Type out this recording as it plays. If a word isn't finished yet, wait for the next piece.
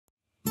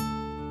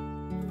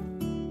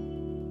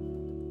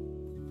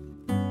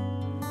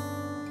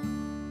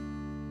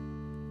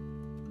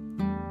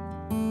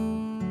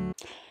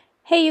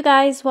Hey you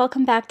guys,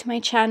 welcome back to my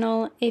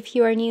channel. If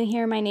you are new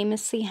here, my name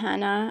is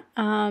Sihana.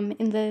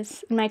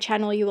 In my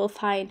channel you will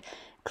find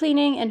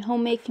cleaning and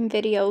homemaking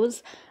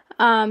videos.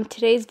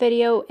 Today's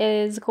video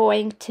is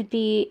going to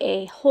be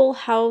a whole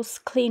house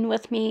clean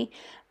with me.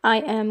 I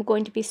am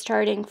going to be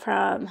starting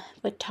from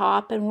the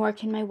top and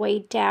working my way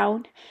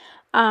down.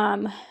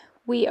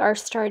 We are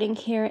starting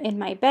here in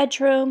my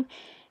bedroom,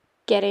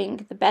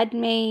 getting the bed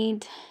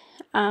made.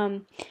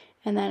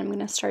 And then I'm going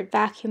to start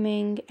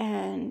vacuuming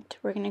and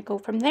we're going to go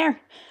from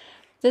there.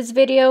 This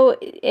video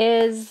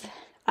is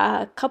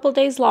a couple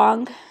days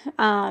long.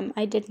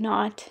 I did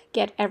not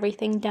get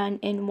everything done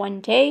in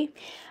one day.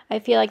 I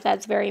feel like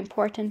that's very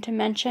important to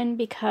mention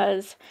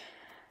because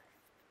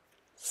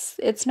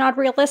it's not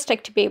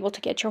realistic to be able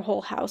to get your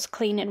whole house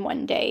clean in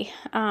one day,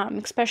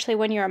 especially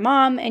when you're a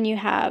mom and you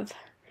have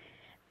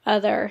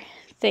other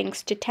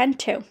things to tend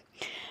to.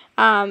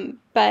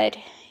 But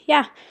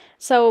yeah,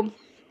 so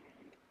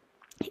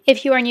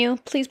if you are new,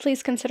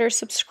 please consider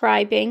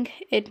subscribing.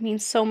 It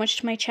means so much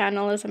to my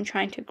channel as I'm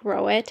trying to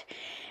grow it.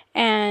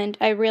 And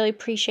I really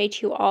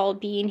appreciate you all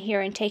being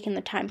here and taking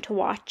the time to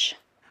watch.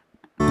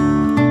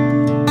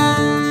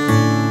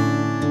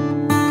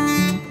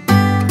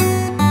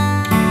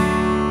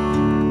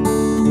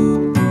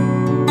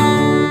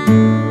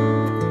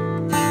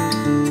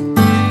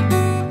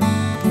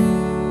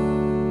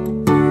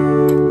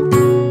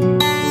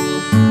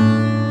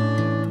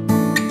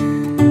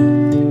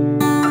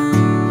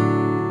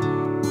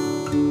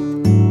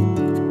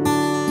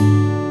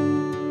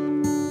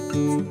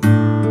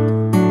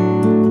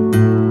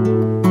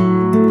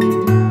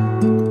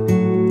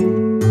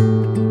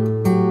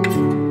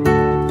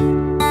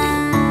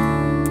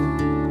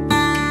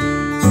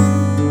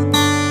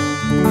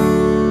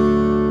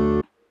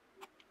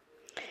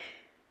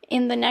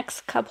 In the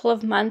next couple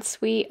of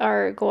months, we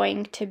are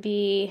going to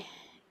be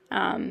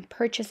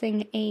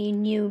purchasing a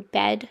new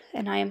bed,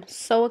 and I am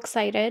so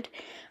excited.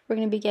 We're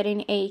going to be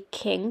getting a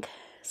king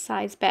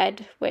size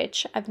bed,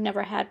 which I've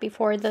never had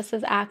before. This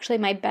is actually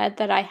my bed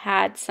that I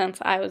had since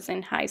I was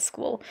in high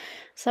school.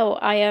 So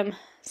I am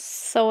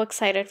so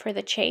excited for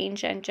the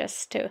change and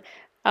just to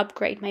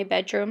upgrade my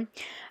bedroom.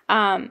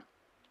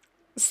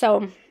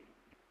 So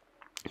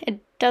it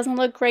doesn't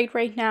look great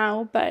right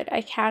now, but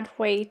I can't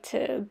wait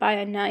to buy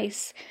a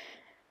nice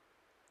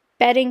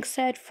bedding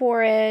set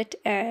for it,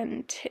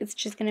 and it's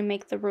just gonna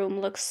make the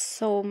room look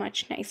so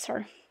much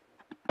nicer.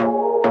 I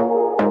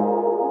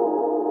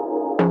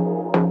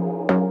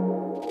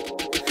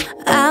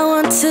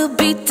want to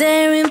be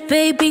there and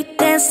baby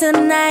dance the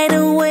night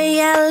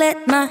away. I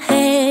let my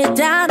head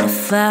down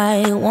if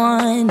I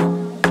want.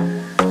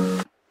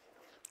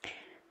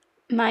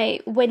 My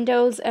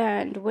windows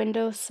and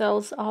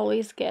windowsills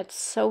always get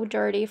so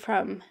dirty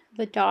from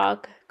the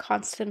dog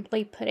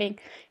constantly putting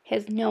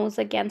his nose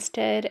against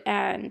it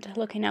and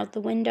looking out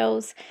the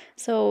windows,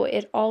 so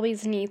it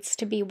always needs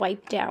to be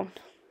wiped down.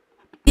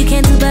 You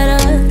can do better,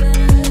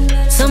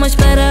 so much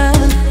better.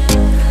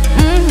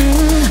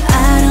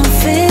 I don't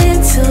fit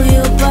into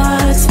your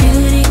box,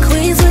 beauty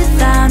queens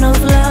without no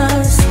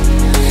flaws.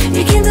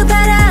 You can do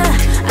better,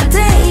 I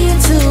dare you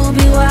to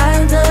be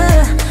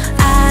wilder.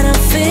 I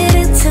don't fit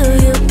into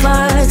your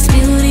box,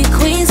 beauty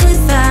queens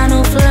without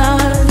no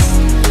flaws.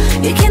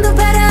 You can do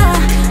better,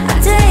 I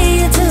dare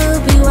you to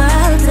be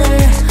wilder.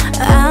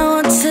 I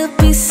want to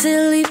be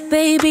silly,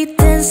 baby,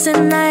 dance the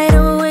night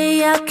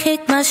away. I'll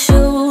kick my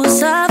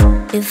shoes off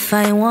if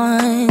I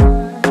want.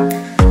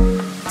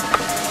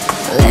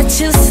 Let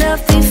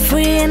yourself be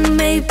free and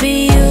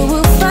maybe you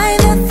will find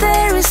that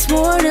there is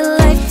more to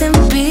life than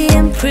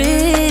being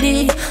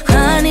pretty.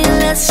 Honey,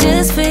 let's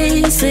just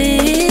face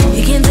it,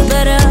 you can do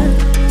better.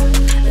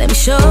 Let me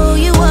show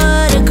you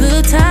what a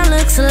good time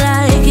looks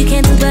like. You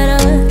can do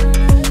better,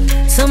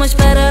 so much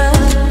better.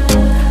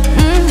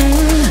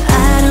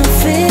 I don't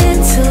fit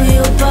into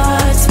your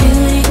box,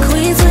 beauty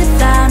queens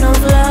without no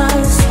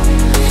flaws.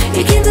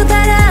 You can do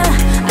better,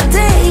 I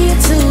dare you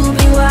to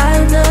be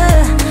wilder.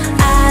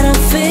 I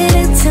don't fit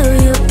into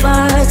your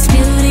box,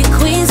 beauty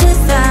queens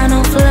without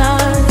no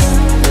flaws.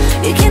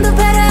 You can do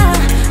better,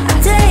 I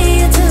dare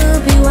you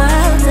to be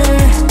wilder.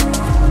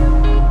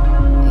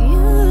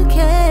 You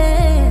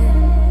can.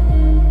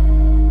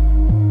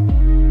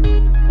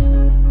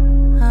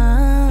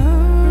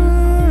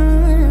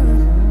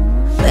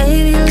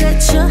 Baby,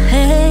 let your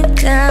head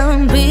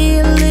down, be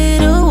a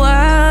little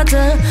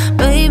wilder.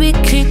 Baby,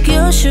 kick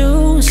your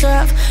shoes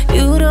off,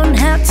 you don't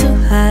have to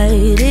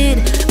hide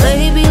it.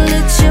 Baby,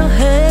 let your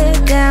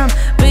head down,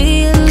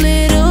 be a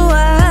little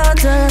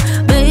wilder.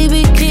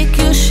 Baby, kick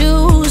your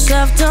shoes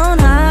off, don't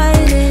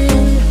hide it.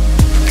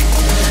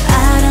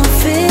 I don't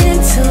fit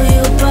into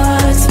your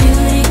box,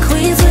 beauty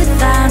queens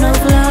without no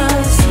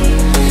flaws.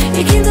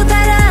 You can do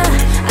better,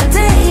 I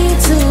dare you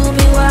to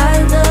be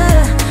wilder.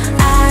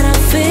 I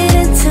don't fit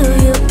into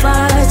your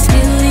box,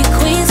 beauty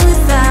queens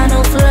without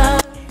no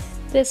flaws.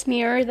 This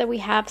mirror that we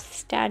have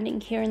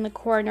standing here in the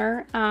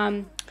corner,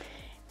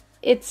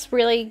 it's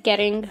really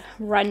getting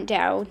run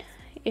down.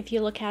 If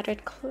you look at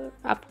it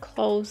up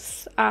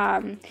close,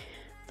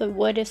 the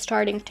wood is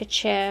starting to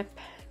chip.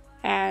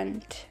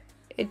 and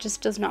it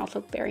just does not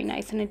look very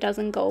nice, and it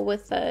doesn't go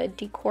with the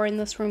decor in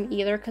this room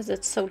either because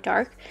it's so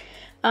dark.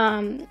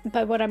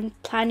 But what I'm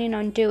planning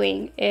on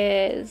doing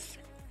is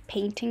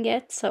painting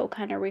it, so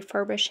kind of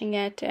refurbishing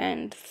it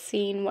and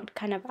seeing what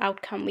kind of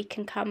outcome we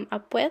can come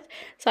up with.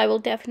 So I will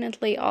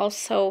definitely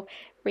also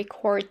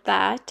record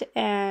that,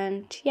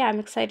 and yeah, I'm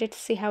excited to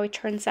see how it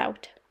turns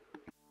out.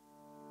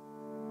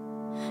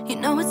 You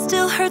know it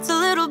still hurts a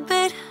little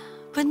bit,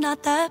 but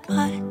not that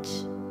much.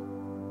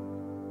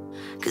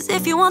 'Cause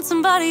if you want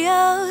somebody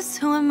else,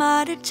 who am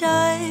I to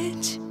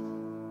judge?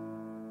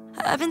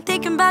 I've been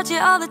thinking about you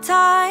all the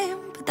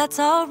time, but that's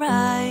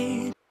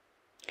alright.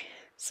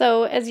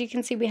 So as you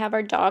can see, we have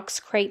our dog's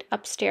crate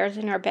upstairs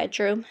in our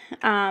bedroom,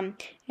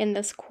 in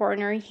this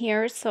corner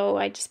here. So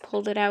I just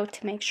pulled it out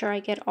to make sure I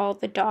get all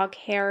the dog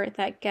hair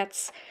that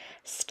gets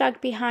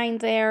stuck behind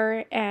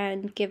there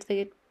and give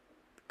the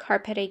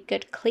carpet a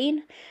good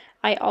clean.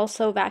 I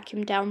also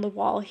vacuumed down the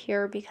wall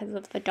here because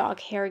of the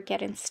dog hair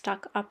getting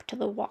stuck up to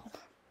the wall.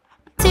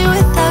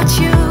 Without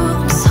you,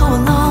 I'm so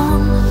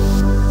alone.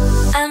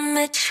 I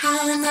met you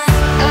in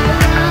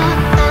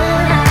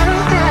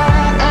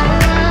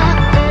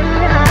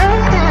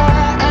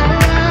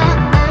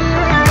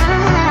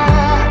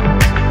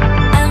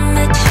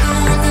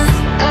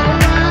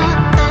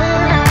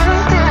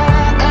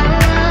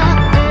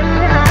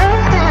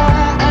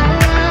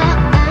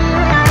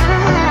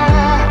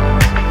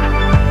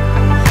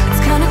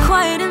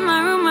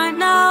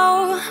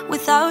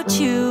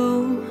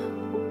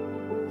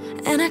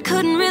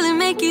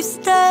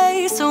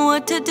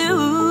to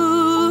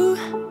do.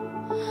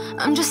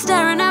 I'm just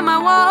staring at my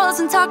walls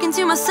and talking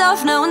to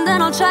myself. Now and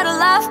then I'll try to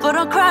laugh, but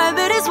I'll cry a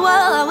bit as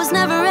well. I was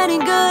never any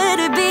good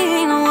at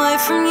being away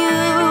from you.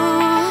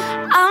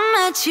 I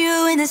met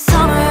you in the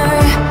summer.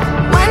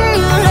 When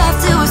you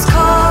left it was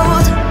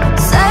cold.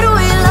 Said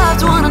we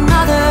loved one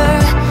another.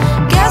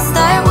 Guess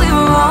that we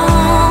were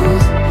wrong.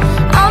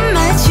 I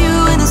met you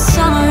in the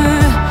summer.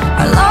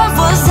 Our love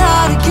was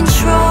out of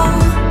control.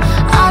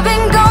 I've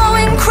been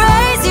going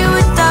crazy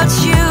without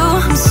you.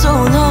 I'm so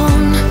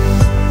alone.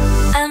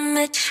 I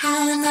met you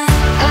in the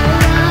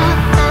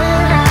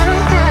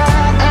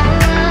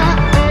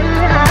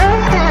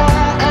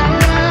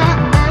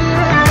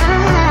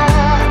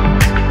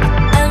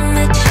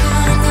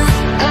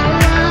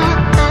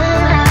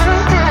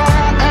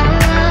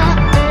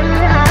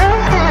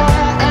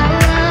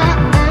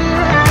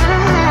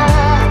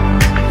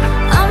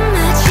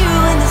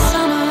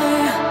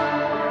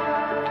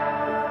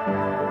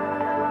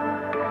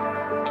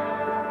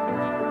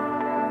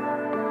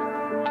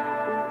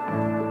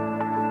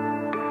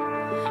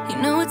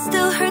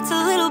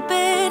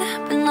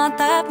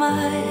that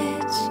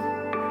much.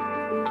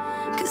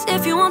 'Cause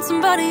if you want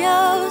somebody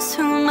else,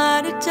 who am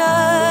I to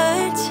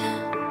judge?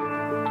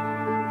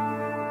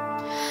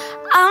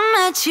 I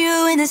met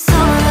you in the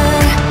summer.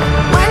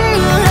 When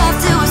you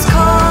left it was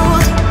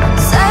cold.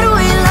 Said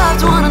we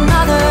loved one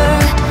another.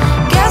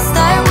 Guess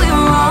that we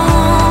were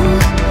wrong.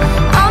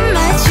 I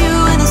met you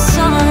in the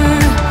summer.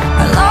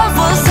 Our love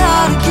was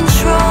out of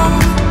control.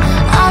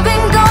 I've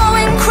been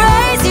going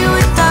crazy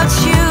without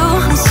you.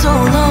 I'm so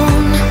alone.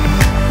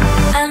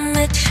 I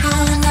met you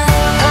in the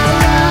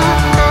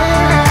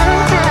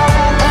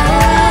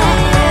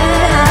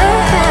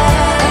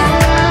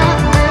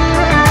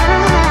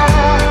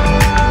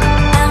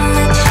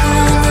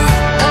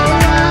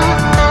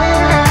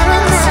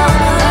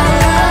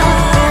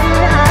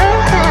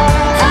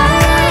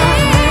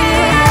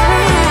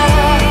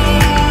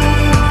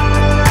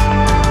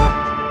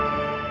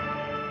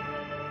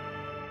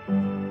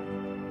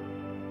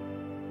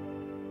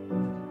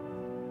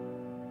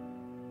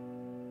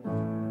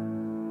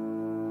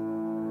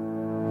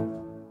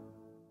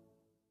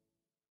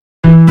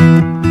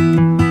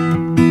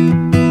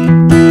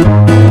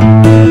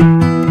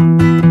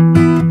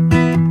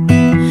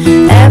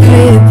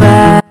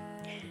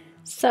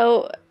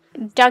So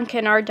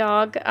Duncan, our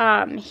dog,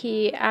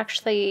 he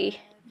actually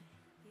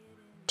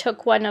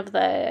took one of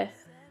the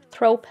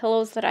throw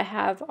pillows that I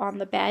have on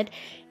the bed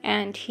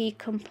and he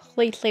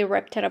completely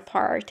ripped it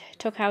apart,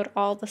 took out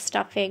all the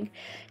stuffing.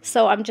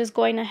 So I'm just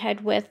going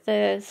ahead with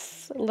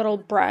this little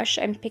brush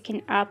and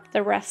picking up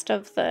the rest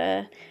of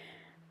the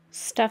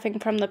stuffing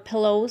from the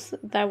pillows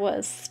that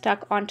was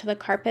stuck onto the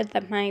carpet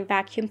that my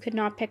vacuum could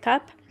not pick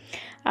up.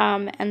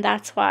 And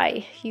that's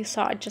why you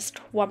saw just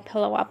one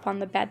pillow up on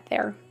the bed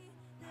there.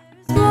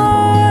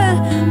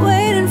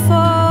 Waiting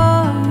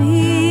for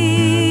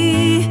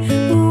me.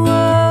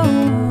 Whoa.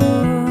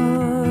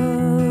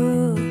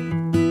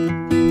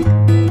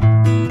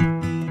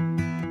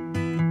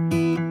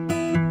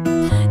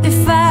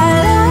 If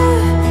I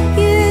love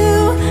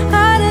you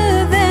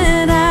harder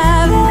than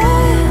I've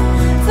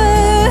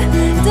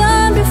ever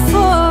done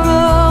before,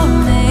 oh,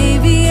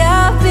 maybe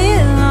I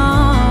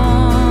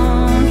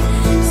belong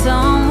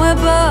somewhere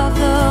above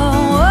the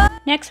world.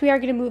 Next, we are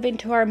going to move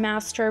into our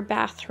master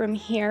bathroom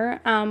here,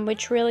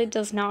 which really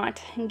does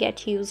not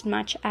get used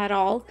much at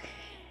all.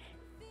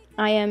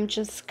 I am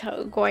just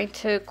going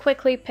to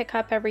quickly pick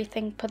up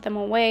everything, put them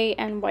away,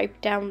 and wipe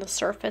down the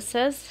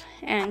surfaces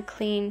and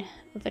clean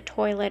the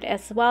toilet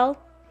as well.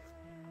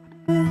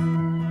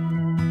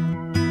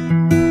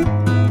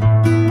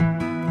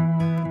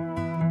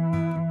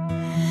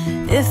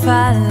 If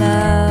I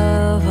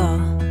love all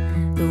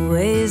the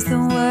ways the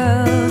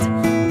world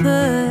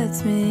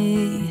puts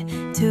me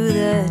to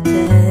the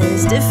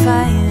test, if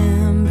I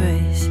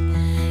embrace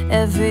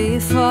every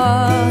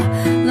fall,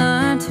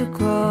 learn to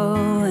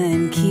grow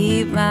and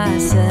keep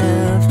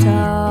myself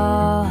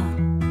tall,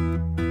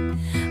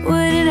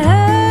 would it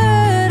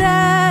hurt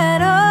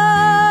at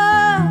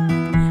all?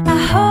 I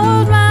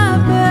hold my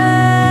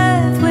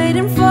breath,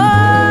 waiting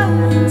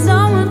for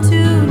someone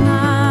to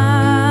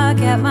knock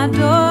at my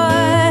door.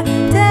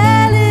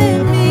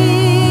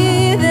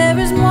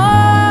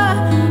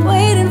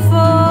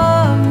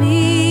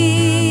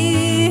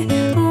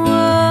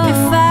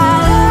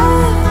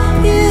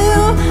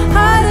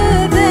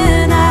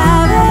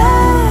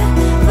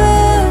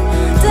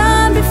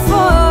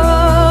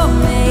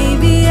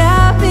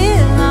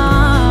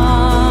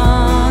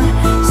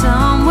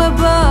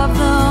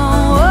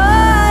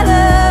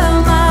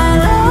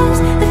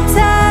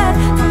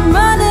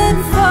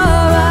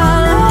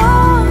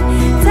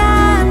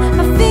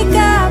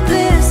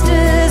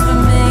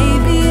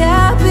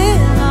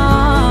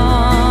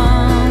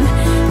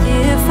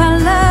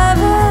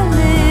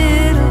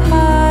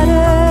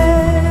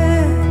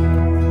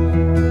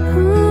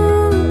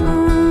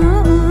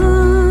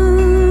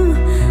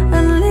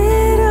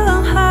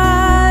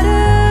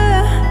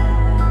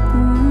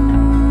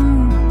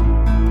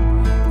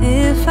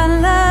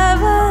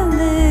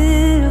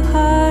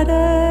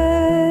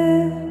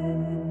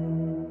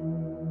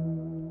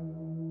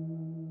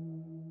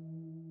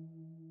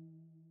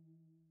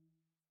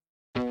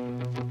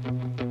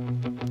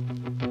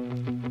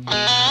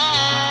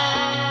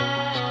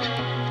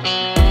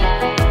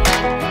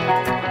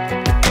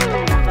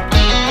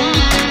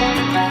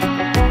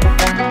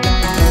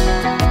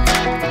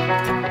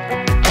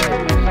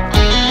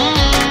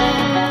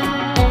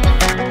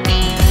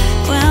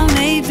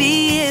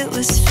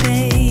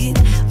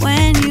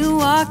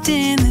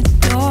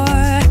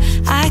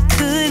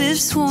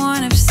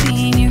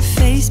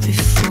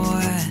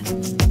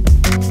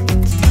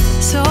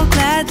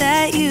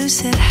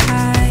 Said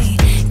hi,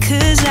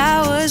 'cause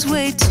I was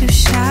way too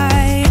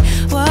shy.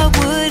 What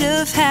would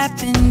have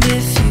happened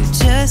if you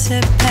just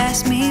had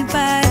passed me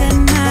by the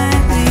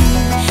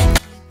night?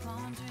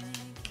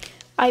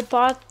 I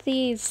bought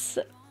these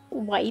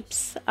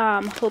wipes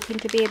hoping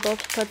to be able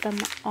to put them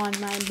on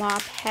my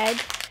mop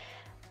head,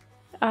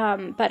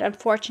 but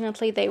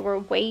unfortunately they were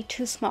way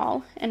too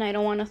small and I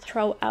don't want to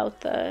throw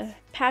out the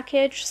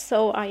package,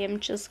 so I am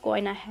just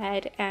going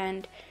ahead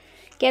and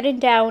getting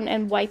down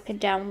and wiping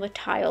down the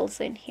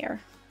tiles in here.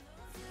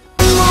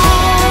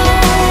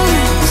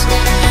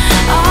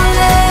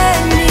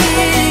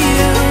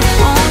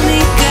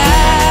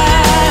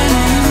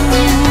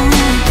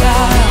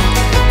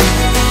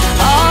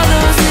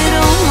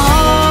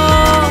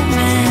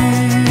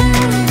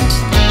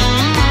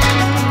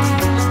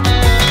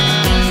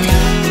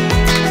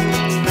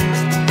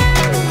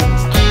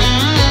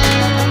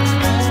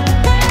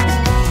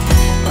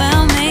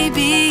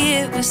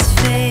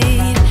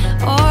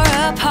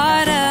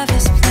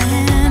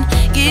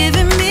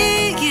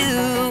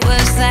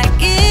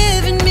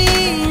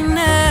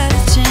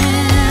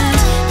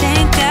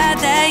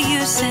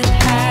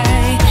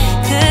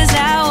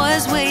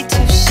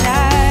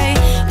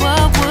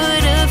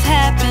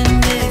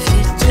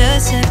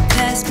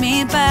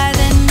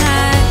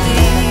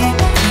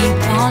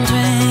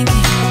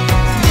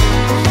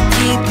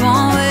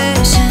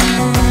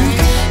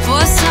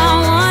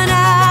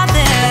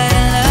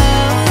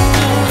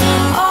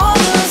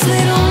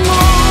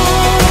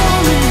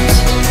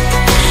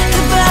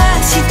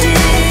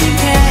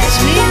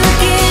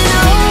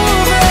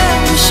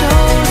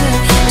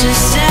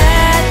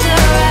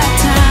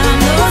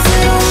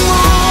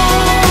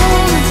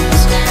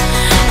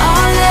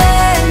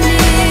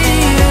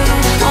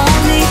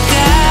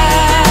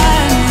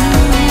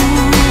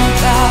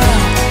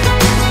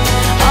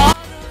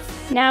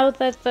 Now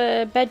that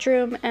the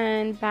bedroom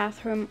and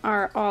bathroom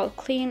are all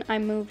clean, I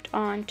moved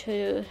on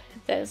to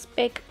this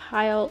big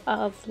pile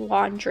of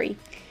laundry.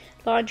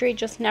 Laundry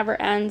just never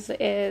ends.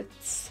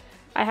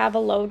 I have a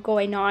load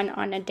going on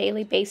a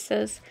daily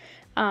basis.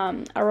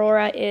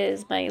 Aurora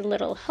is my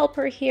little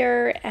helper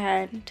here,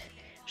 and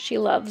she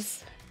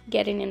loves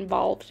getting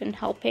involved and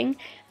helping,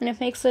 and it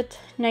makes it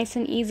nice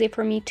and easy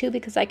for me too,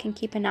 because I can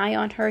keep an eye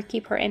on her,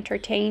 keep her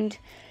entertained,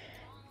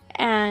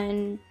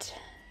 and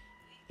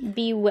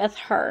be with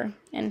her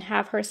and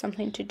have her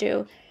something to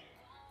do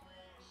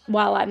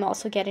while I'm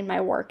also getting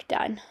my work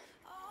done.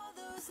 All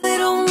those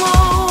little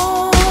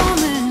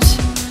moments,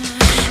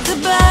 the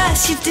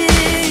bus you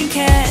didn't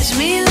catch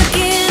me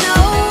looking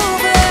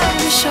over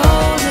your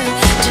shoulder,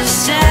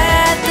 just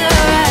at the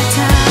right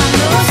time.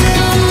 Those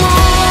little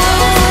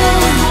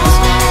moments,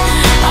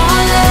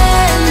 all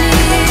let me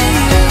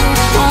you,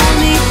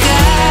 only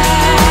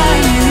got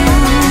you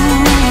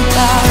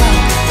about.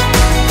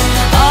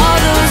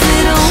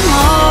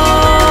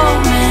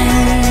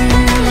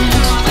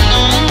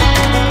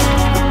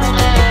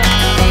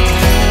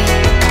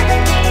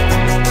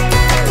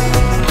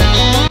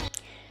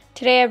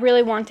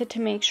 wanted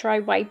to make sure I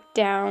wiped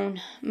down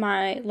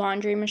my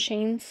laundry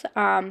machines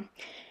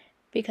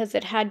because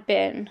it had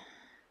been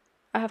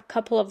a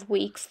couple of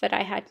weeks that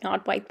I had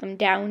not wiped them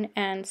down,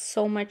 and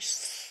so much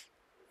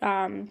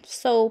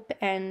soap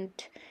and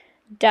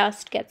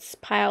dust gets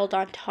piled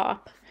on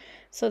top.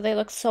 So they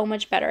look so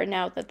much better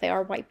now that they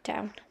are wiped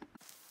down.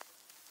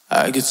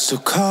 I get so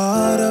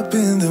caught up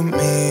in the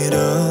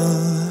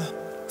middle,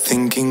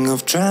 thinking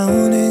of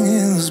drowning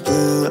in those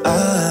blue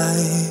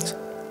eyes.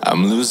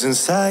 I'm losing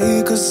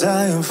sight 'cause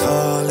I am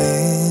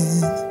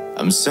falling.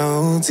 I'm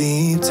so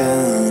deep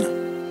down,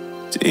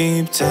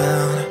 deep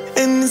down.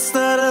 And it's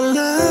not a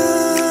lie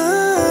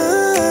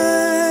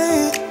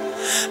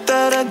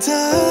that I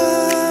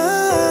die.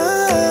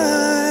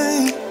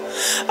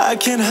 I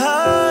can't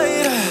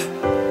hide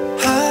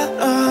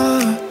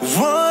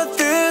what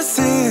this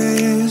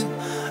is.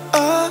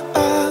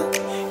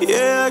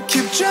 Yeah, I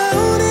keep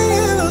drowning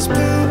in those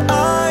blue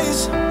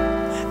eyes,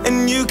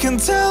 and you can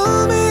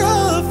tell me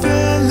all of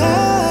your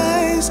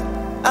lies.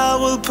 I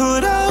will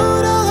put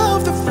out all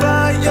of the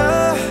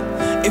fire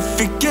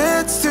if it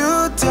gets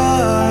too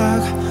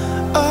dark.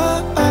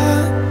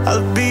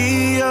 I'll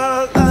be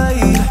your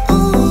light.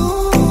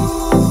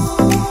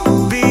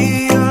 Be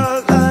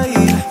your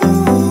light.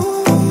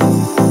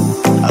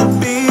 I'll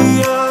be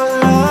your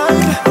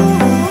light.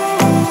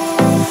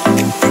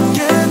 If it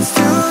gets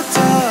too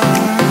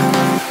dark,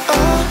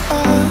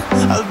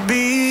 I'll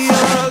be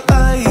your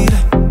light.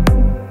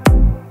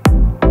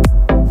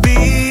 Be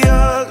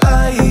your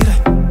light.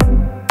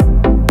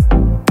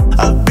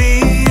 I'll be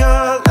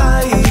your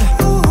light.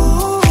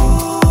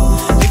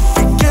 If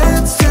it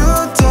gets too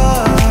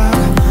dark,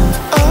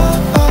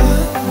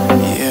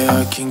 yeah,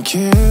 I can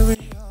carry.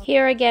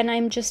 Here again,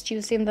 I'm just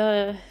using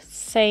the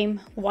same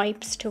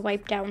wipes to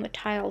wipe down the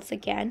tiles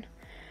again.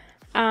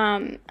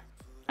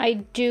 I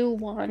do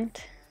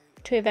want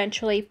to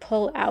eventually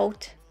pull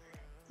out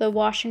the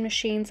washing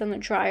machines and the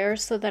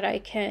dryers so that I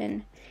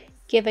can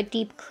give a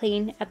deep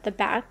clean at the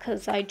back,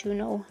 because I do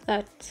know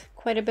that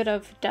quite a bit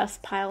of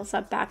dust piles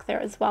up back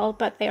there as well,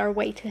 but they are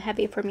way too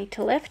heavy for me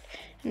to lift,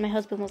 and my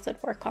husband was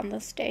at work on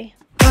this day.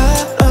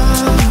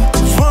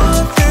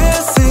 What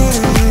this is.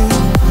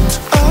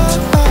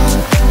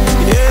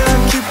 Yeah, I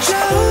keep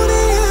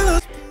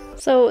drowning.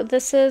 So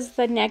this is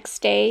the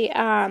next day.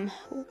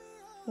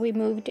 We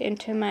moved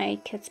into my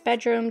kids'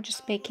 bedroom,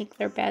 just making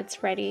their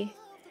beds ready,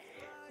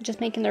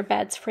 just making their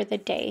beds for the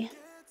day.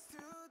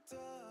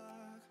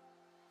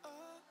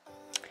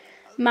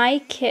 My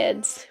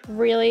kids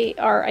really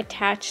are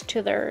attached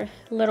to their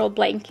little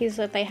blankies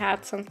that they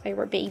had since they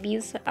were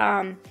babies.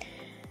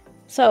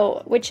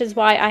 Which is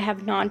why I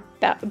have not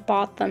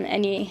bought them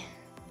any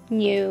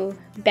new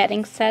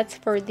bedding sets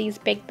for these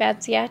big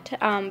beds yet.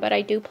 But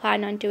I do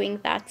plan on doing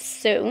that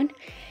soon.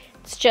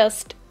 It's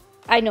just,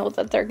 I know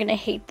that they're gonna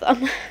hate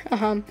them.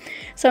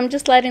 So I'm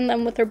just letting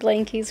them with their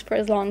blankies for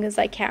as long as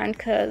I can,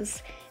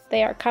 because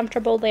they are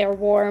comfortable, they are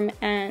warm,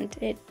 and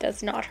it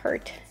does not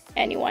hurt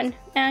anyone.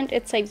 And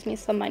it saves me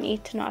some money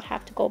to not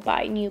have to go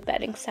buy new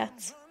bedding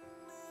sets.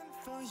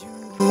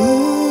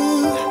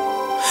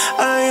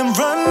 I am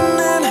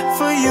running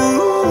for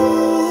you.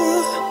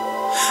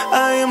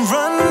 I am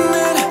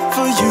running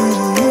for you.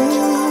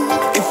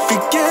 If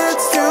it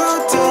gets too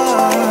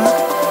dark,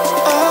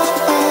 I'll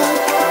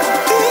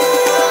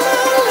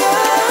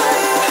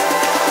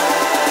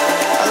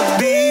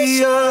be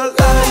your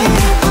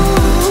light.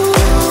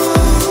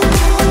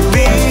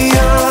 Be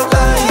your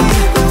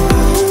light.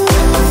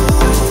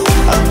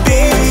 I'll be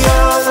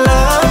your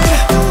light.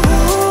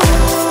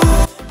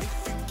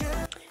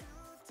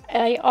 I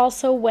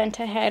also went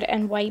ahead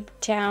and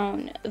wiped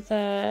down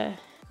the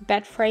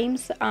bed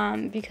frames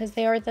because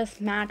they are this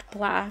matte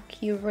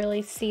black. You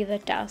really see the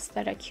dust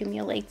that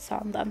accumulates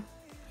on them.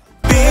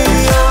 Be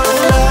your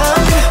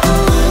light.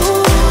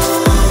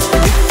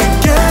 If it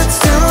gets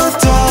too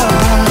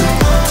dark,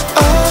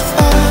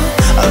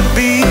 I'll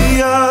be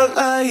your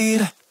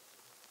light.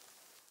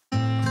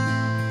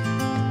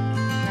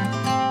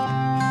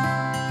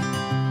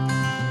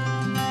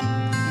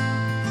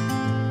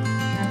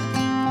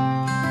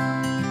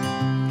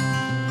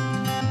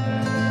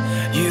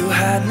 You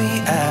had me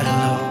at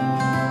hello,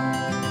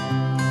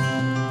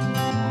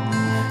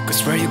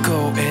 'cause where you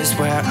go is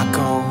where I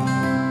go.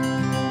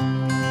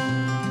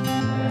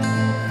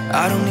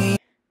 I don't need.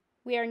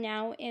 We are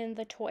now in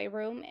the toy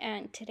room,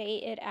 and today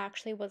it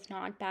actually was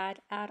not bad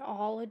at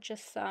all.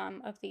 Just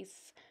some of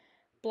these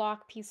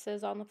block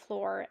pieces on the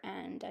floor,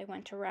 and I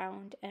went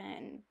around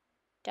and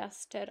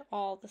dusted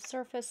all the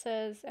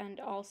surfaces and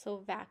also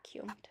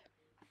vacuumed.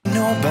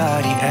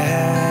 Nobody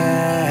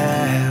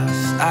else.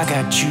 I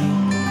got you,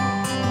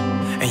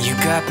 and you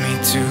got me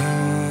too.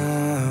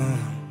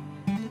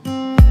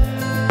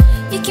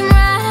 You can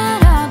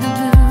ride all the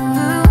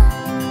blue.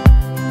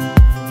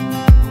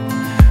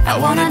 I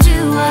wanna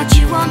do what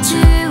you want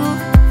to.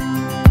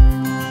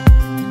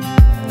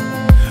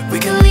 We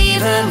can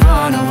leave and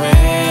run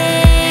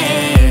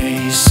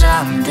away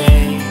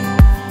someday,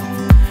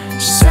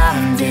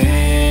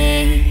 someday.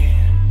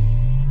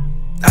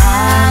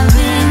 I've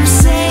been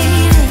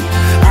saving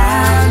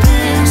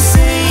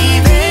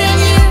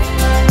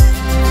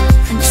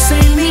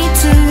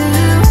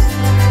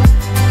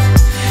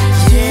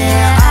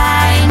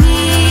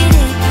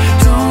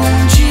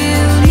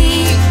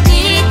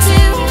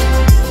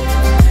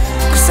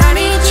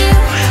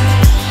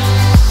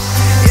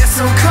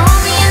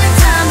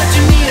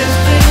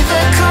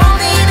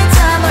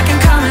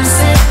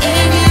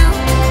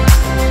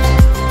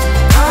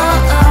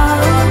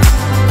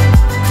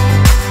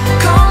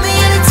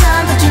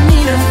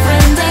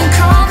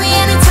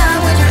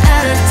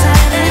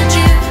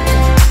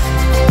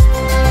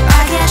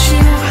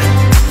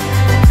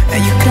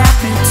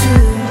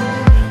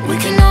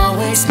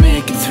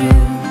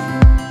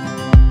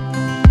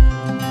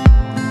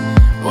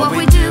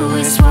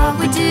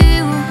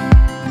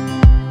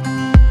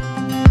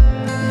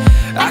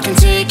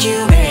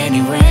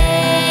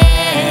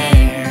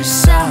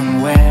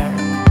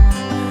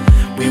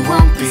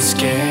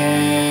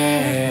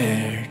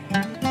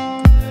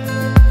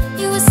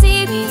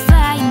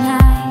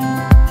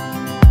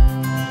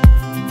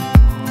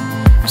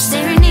I'm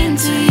staring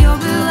into your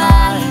blue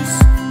eyes.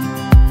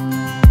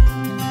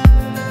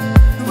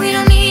 We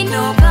don't need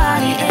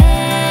nobody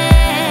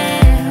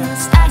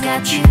else. I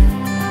got you,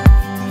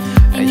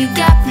 and you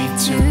got me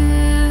too.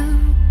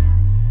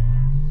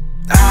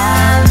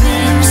 I've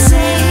been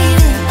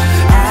saving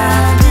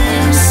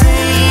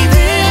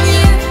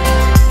you,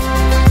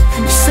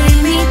 and you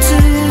save me too.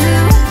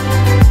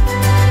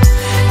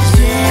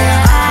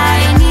 Yeah,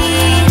 I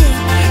need it,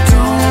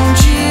 don't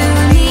you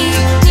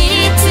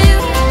need to?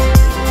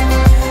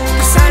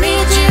 'Cause I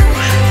need you.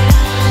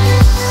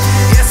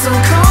 Yeah, so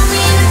call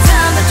me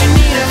anytime that you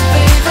need a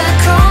favor.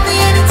 Call me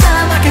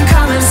anytime I can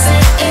come and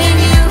save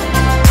you.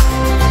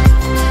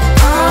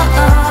 Oh,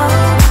 oh.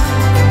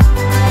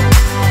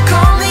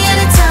 Call me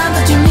anytime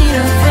that you need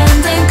a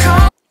friend and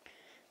call.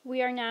 We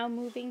are now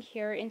moving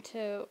here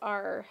into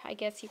our, I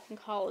guess you can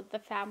call it the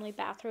family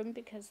bathroom,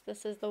 because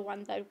this is the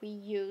one that we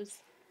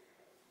use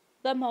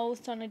the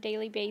most on a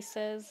daily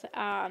basis.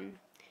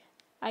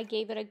 I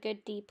gave it a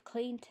good deep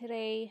clean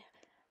today.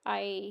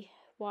 I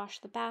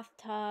washed the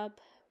bathtub,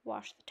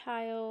 washed the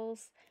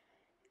tiles,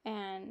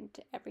 and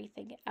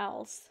everything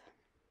else.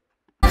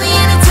 Call me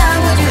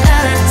anytime when you're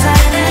out of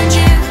time and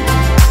you.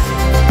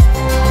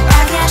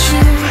 I got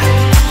you.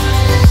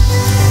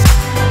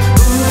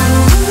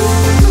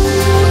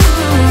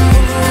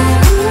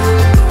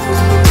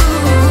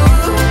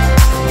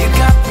 You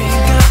got me,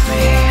 got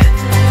me.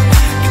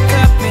 You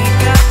got me,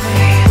 got me.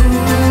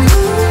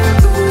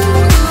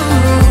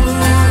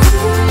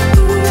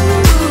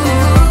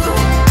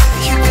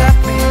 You got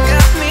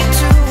me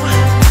too.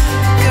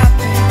 Got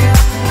me,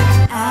 got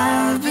me.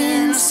 I've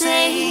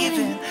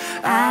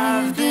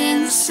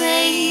been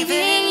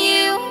saving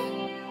you.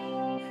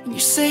 You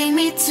save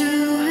me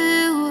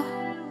too.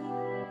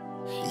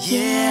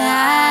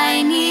 Yeah,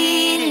 I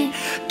need it.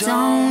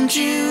 Don't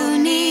you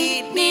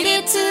need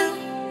it too?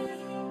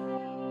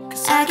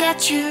 'Cause I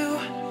got you,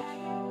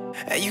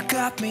 and you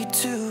got me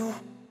too.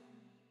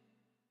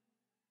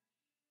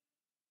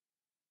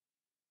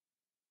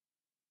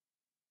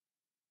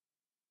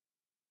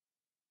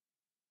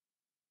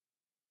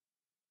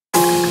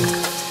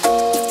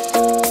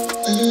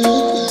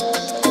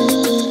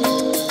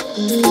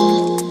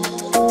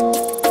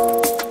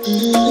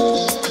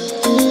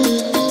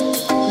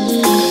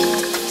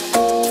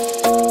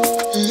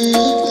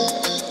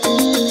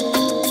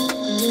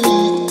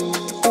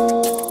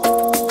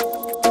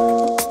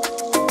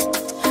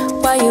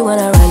 Why you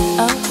wanna run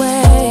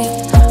away?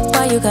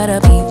 Why you gotta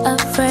be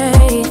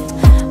afraid?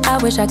 I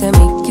wish I could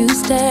make you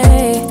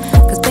stay,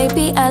 'cause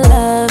baby I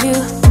love you.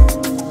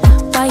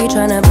 Why you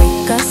tryna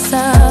break us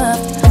up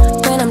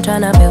when I'm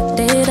tryna build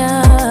it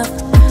up?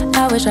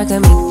 I wish I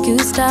could make you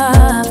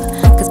stop,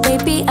 'cause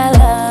baby I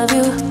love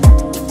you.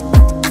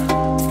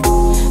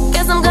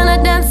 Guess I'm gonna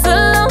dance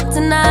alone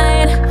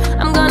tonight.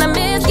 I'm gonna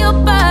miss your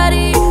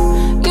body.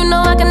 You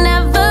know I can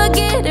never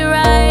get it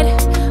right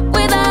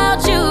without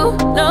you,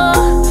 no.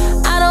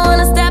 I don't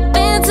wanna step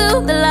into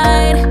the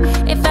light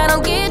if I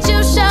don't get you,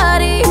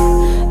 shawty.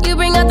 You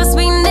bring out the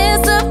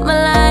sweetness of my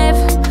life,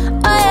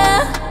 oh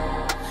yeah.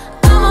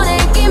 Come on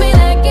and give me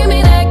that, give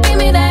me that, give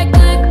me that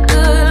good,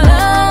 good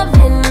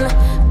loving.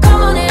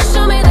 Come on and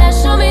show me that,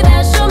 show me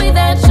that, show me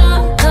that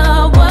you're the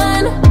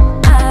one.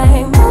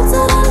 I move to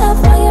the left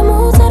while you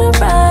move to the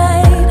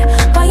right.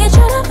 While you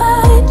tryna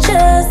fight,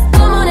 just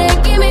come on and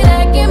give me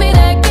that, give me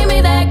that, give me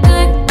that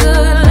good,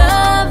 good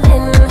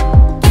loving.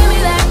 Give me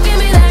that, give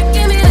me that,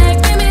 give me that,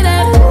 give me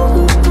that.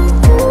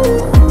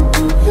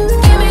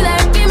 Give me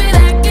that, give me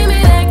that, give me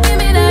that, give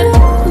me that.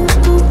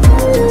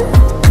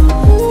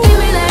 Give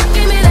me that,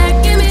 give me that,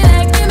 give me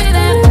that, give me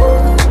that.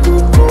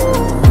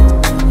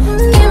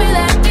 Give me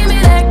that, give me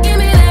that, give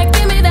me that,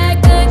 give me that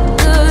good,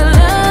 good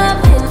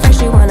loving. First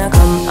you wanna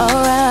come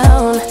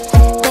around,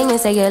 then you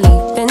say you're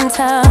leaving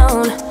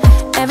town.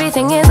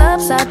 Everything is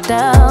upside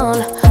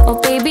down. Oh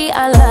baby,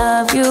 I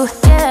love you,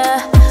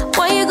 yeah.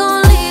 Why you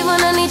gonna leave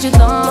when I need you the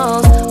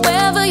most?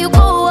 Wherever you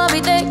go, I'll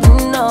be there, you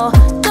know.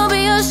 Don't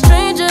be a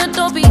stranger,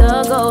 don't be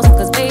a ghost,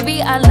 'cause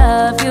baby, I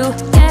love you,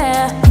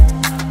 yeah.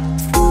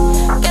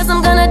 Guess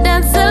I'm gonna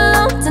dance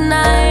alone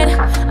tonight.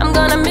 I'm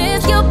gonna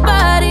miss your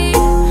body.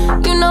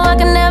 You know I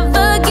can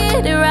never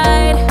get it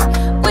right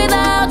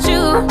without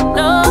you,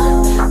 no.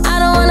 I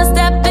don't wanna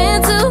step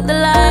into the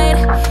light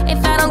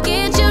if I don't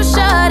get you,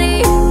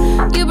 shawty.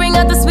 You bring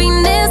out the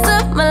sweetness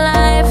of my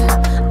life,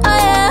 oh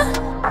yeah.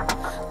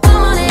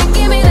 Come on and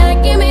give me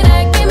that, give me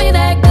that, give me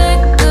that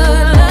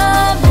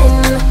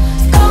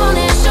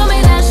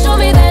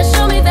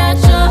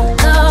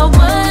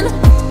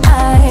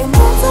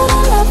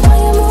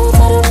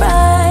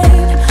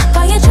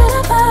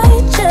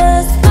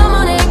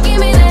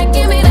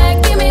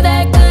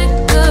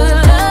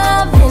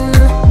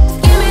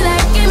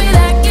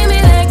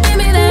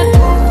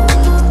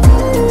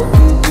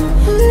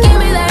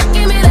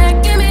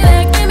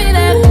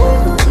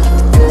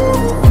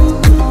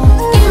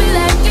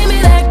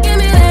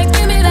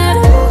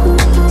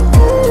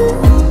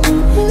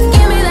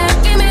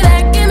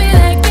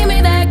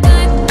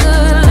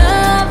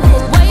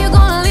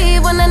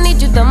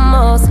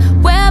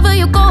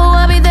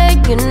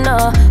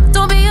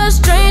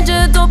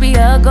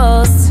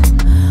ghost.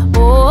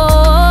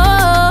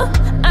 Oh,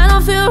 I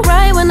don't feel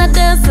right when I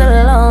dance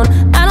alone.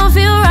 I don't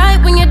feel right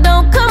when you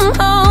don't come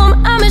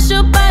home. I miss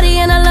your body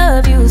and I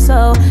love you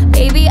so.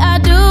 Baby, I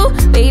do,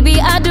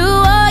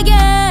 oh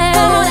yeah.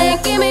 Come on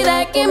and give me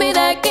that, give me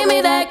that, give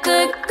me that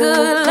good,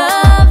 good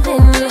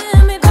loving.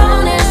 Come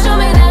on and show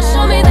me that,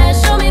 show me that,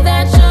 show me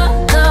that you're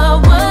the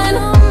one.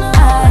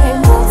 I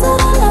move to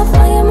the left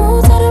while you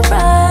move to the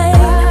right,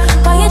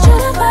 while you try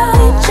to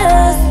fight,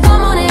 just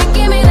come on and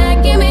give me that,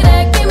 give me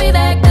that, give me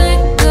that good,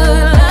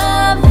 good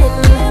loving.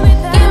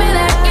 Give me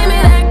that, give me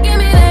that, give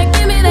me that,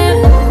 give me that.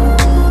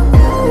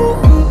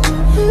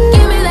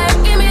 Give me that,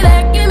 give me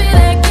that, give me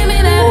that, give me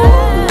that.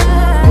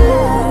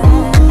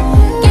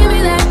 Give me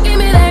that, give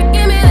me that,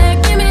 give me that,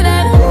 give me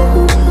that.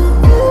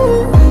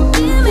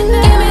 Give me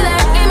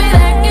that, give me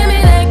that, give me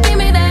that, give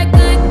me that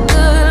good,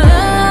 good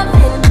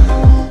loving.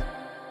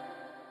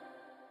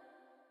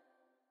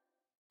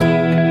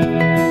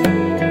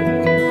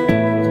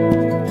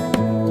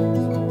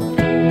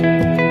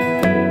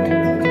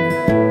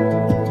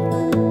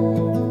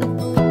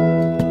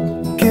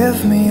 Give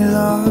me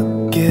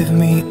love, give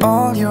me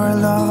all your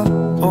love.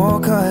 Oh,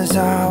 'cause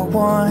I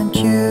want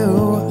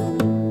you.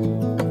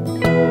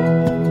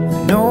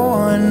 No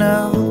one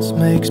else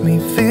makes me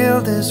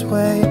feel this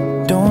way.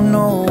 Don't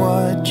know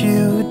what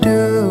you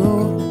do.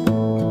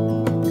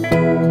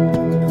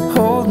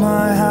 Hold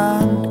my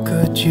hand,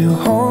 could you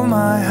hold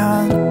my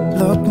hand?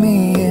 Look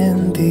me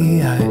in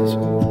the eyes.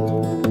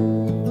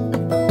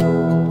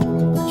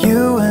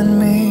 You and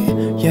me,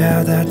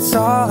 yeah, that's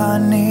all I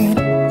need.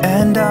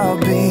 And I'll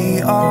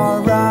be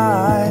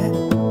alright.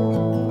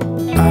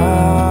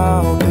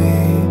 I'll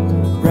be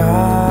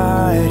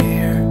right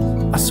here.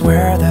 I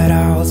swear that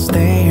I'll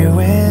stay here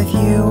with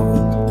you.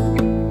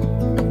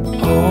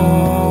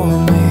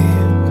 Hold me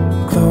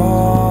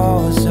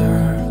closer.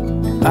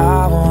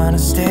 I wanna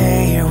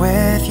stay here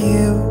with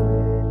you.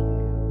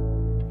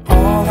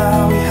 All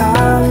that we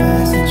have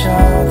is each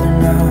other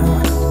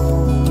now.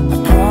 I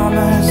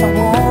promise I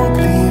won't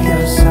leave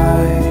your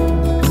side.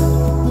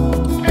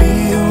 Be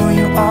who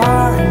you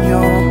are and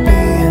you'll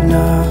be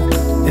enough.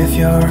 If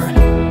you're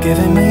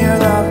giving me your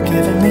love,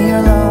 giving me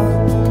your love.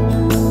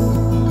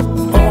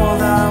 All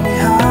that we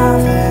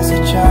have is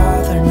each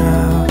other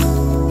now.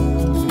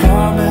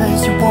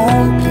 Promise you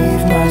won't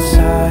leave my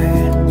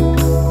side.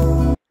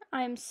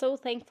 I'm so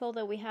thankful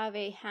that we have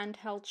a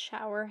handheld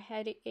shower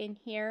head in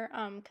here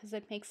because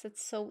it makes it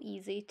so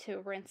easy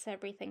to rinse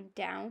everything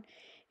down.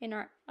 In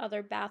our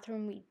other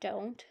bathroom we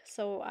don't,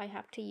 so I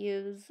have to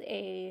use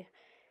a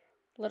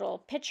little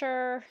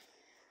pitcher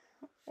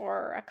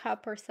or a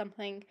cup or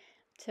something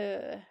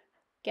to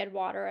get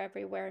water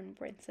everywhere and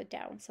rinse it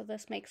down. So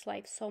this makes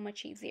life so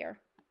much easier.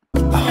 I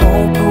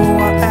hope who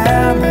I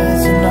am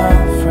is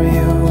enough for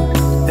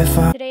you. If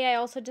I Today I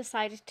also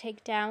decided to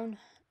take down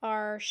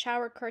our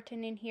shower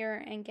curtain in here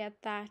and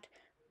get that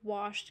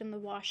washed in the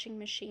washing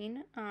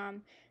machine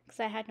because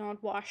I had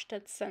not washed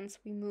it since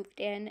we moved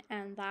in,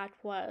 and that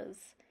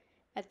was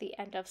at the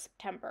end of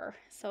September,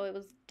 so it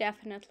was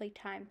definitely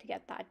time to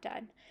get that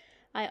done.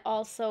 I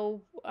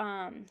also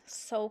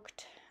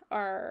soaked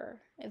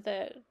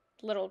the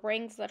little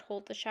rings that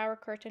hold the shower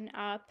curtain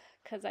up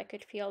because I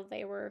could feel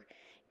they were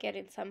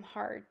getting some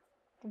hard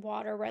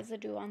water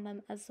residue on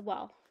them as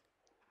well.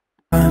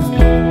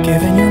 I'm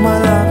giving you my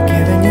love,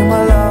 giving you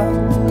my love,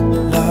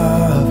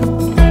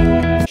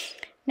 love.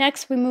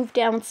 Next, we move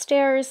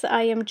downstairs.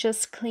 I am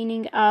just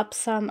cleaning up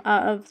some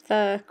of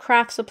the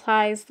craft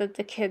supplies that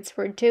the kids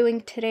were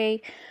doing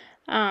today.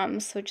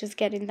 So just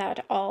getting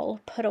that all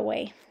put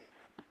away.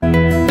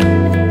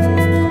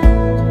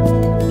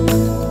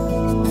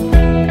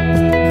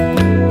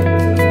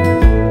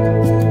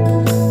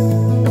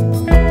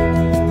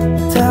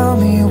 Tell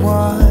me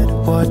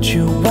what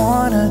you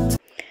wanna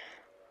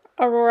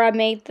Aurora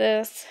made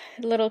this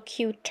little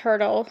cute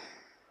turtle.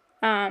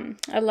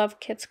 I love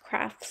kids'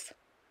 crafts.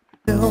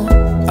 do.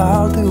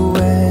 I'll do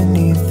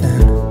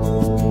anything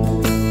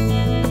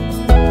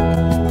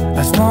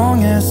as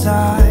long as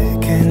I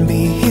can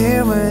be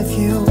here with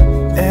you.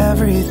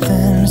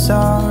 Everything's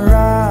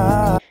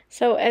alright.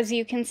 So as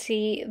you can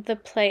see, the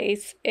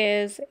place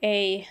is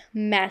a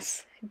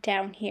mess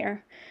down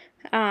here.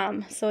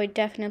 So it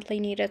definitely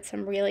needed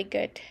some really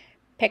good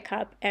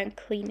pickup and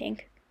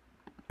cleaning.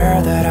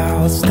 That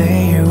I'll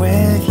stay here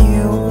with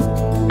you.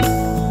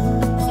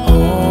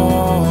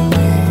 Hold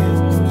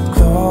me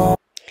close.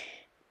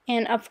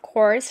 And of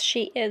course,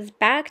 she is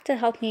back to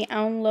help me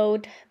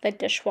unload the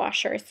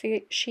dishwasher.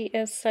 She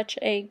is such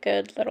a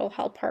good little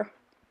helper.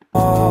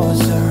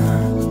 Closer.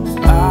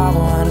 I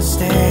wanna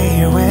stay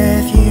here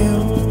with you.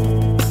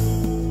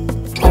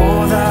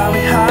 All that we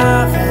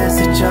have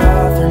is each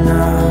other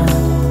now.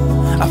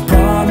 I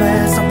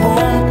promise I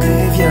won't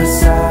leave your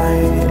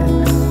side.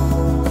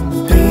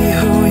 Be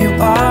who you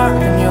are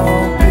and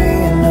you'll be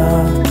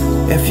enough.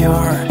 If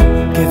you're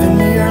giving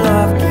me your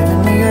love,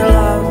 giving me your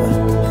love.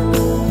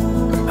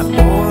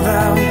 All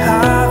that we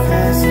have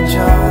is each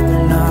other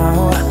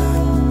now.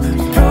 I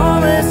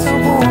promise I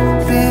won't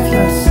leave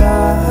your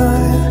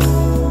side.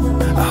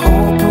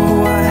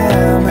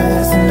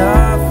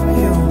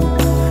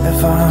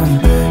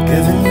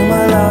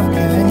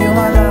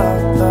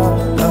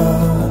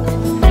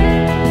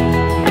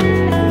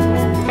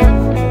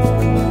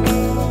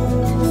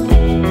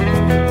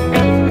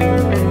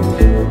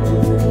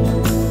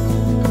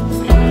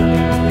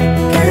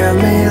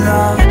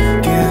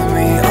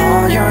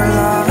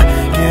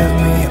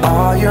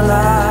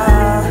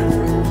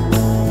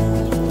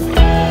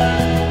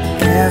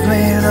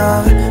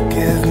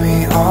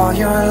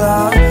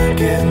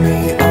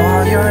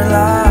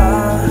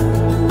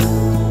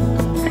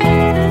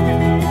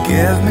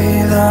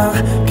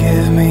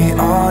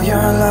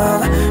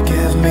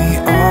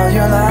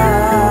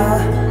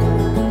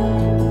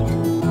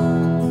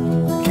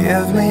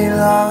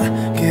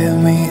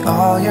 me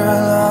all your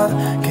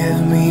love,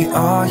 give me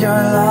all your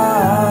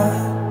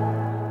love.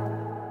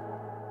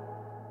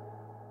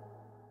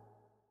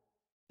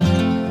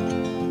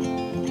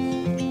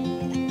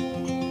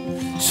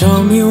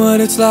 Show me what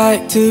it's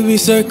like to be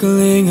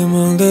circling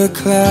among the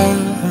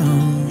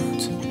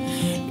clouds,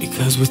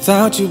 because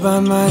without you by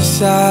my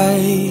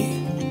side,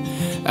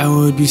 I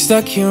would be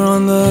stuck here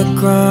on the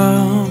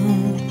ground.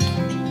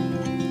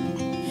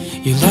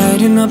 You're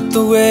lighting up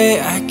the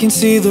way, I can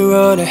see the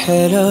road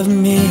ahead of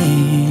me.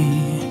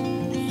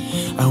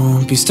 I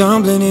won't be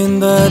stumbling in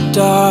the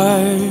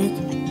dark.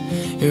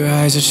 Your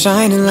eyes are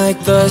shining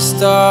like the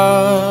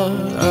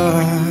stars.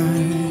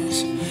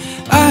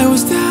 I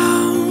was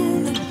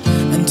down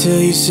until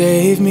you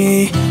saved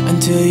me,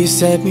 until you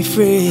set me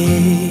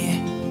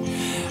free.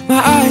 My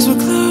eyes were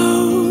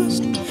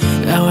closed,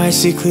 now I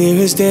see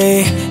clear as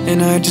day.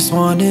 And I just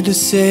wanted to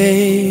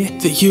say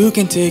that you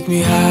can take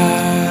me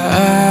high.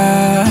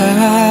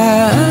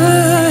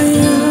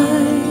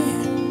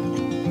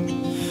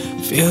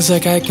 Feels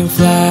like I can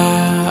fly.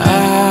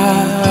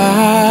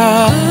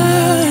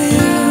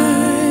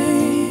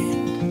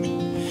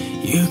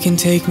 You can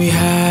take me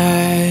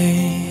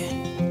high.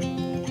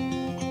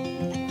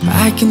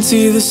 I can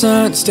see the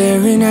sun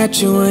staring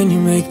at you when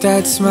you make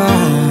that smile.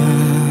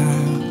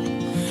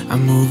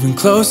 I'm moving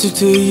closer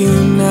to you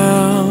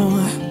now.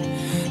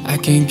 I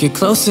can't get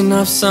close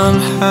enough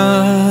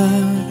somehow.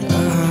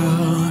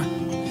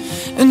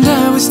 And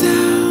I was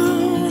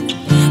down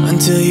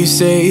until you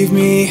saved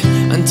me,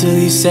 until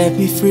you set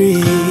me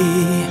free.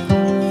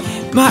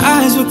 My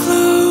eyes were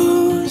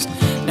closed,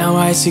 now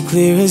I see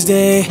clear as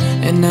day.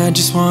 And I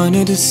just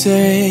wanted to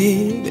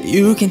say that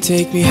you can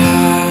take me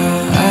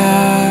high.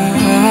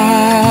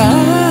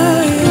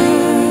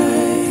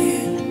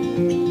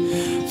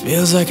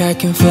 Feels like I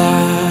can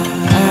fly.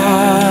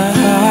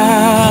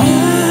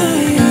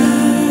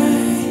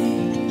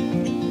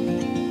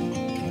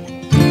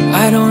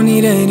 I don't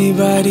need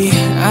anybody,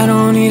 I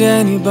don't need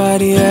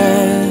anybody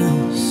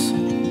else.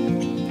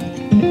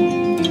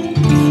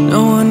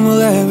 No one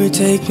will ever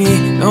take me,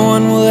 no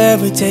one will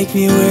ever take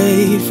me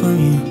away from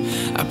you.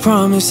 I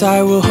promise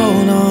I will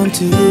hold on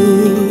to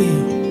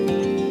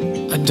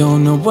you. I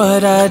don't know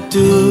what I'd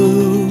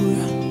do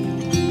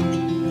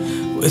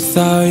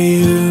without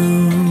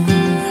you.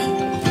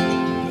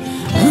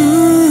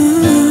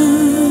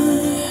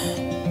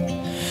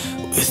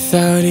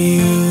 Without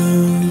you.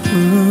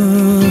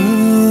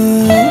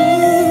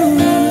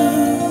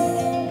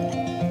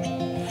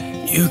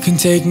 You can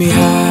take me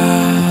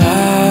high.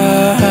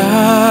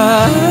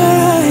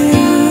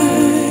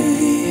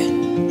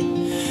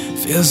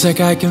 Feels like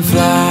I can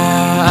fly.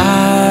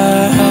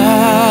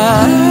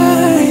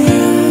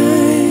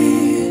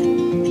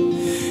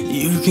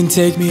 You can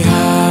take me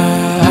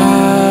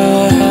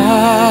high.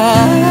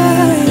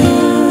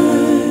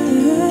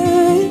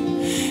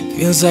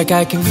 Feels like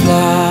I can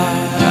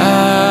fly.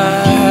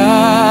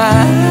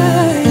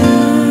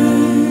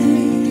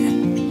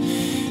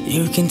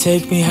 You can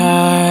take me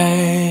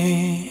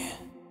high.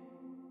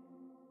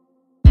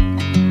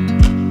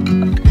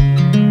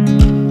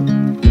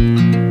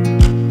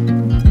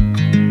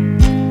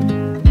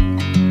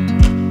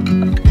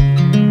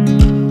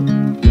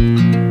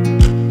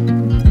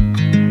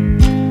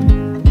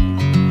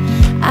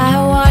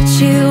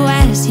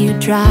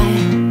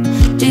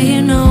 Drive. Do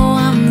you know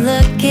I'm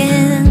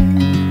looking?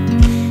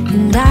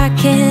 And I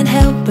can't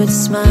help but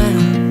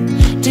smile.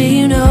 Do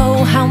you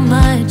know how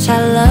much I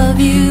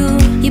love you?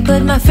 You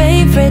put my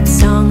favorite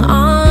song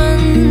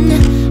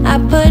on, I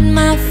put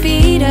my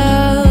feet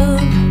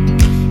up,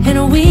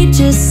 and we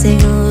just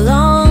sing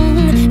along.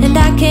 And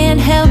I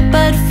can't help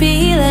but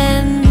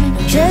feeling,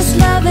 just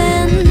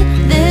loving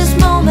this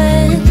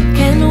moment.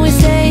 Can we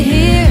stay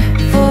here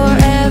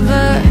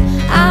forever?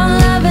 I'm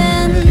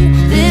loving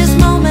this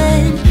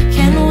moment.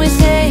 Can we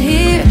stay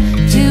here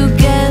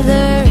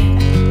together?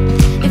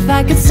 If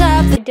I could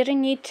stop. I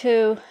didn't need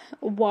to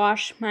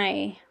wash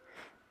my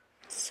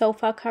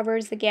sofa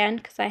covers again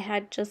because I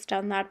had just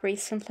done that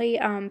recently,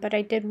 but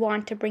I did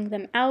want to bring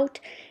them out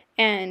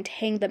and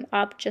hang them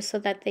up just so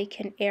that they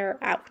can air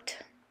out.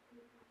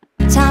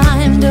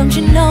 Time, don't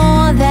you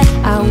know that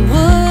I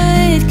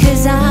would?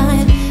 'Cause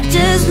I'm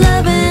just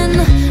loving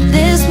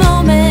this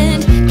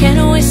moment.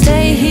 Can we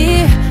stay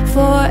here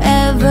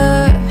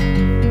forever?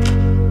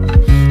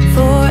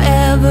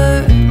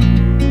 Forever.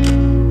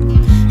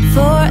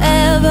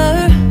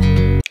 Forever.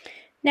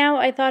 Now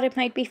I thought it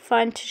might be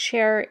fun to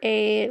share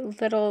a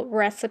little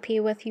recipe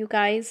with you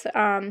guys.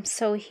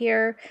 So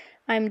here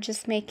I'm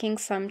just making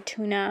some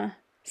tuna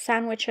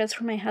sandwiches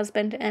for my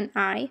husband and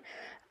I.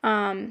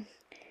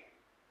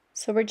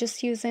 So we're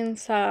just using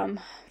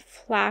some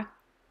flat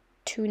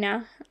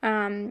tuna.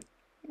 I'm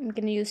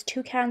going to use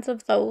 2 cans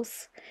of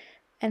those.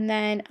 And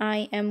then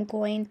I am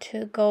going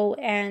to go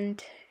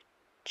and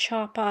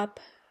chop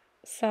up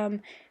some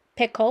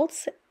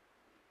pickles.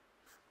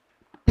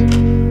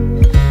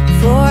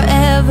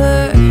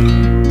 Forever.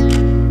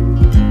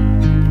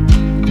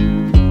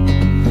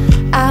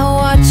 I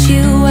watch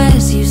you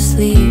as you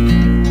sleep.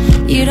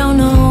 You don't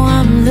know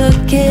I'm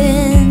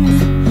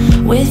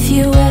looking with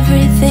you.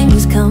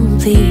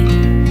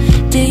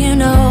 complete. Do you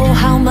know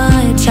how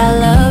much I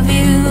love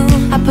you?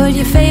 I put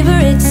your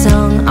favorite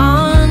song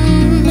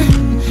on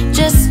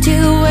just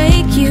to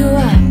wake you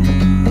up.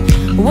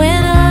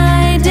 When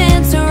I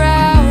dance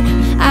around,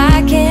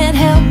 I can't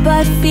help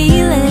but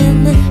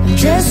feeling I'm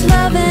just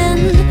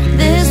loving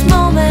this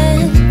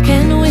moment.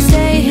 Can we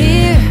stay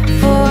here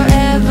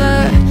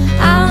forever?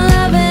 I'm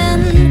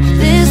loving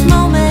this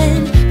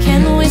moment.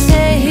 Can we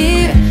stay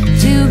here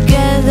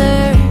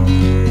together?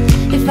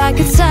 If I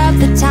could stop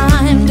the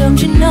time,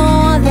 don't you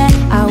know that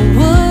I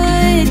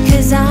would?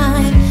 'Cause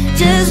I'm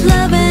just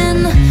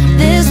loving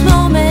this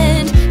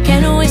moment.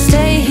 Can we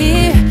stay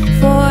here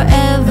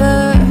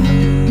forever?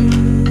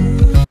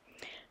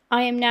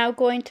 I am now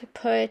going to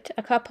put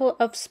a couple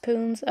of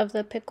spoons of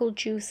the pickle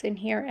juice in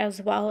here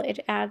as well.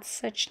 It adds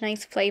such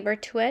nice flavor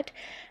to it,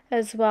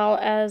 as well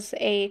as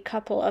a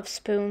couple of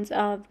spoons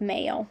of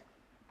mayo.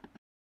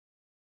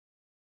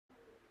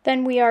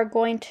 Then we are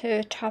going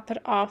to top it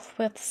off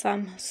with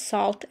some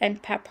salt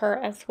and pepper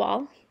as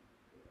well.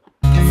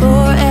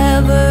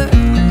 Forever,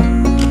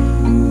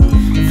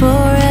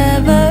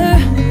 forever,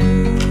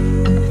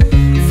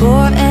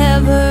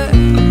 forever.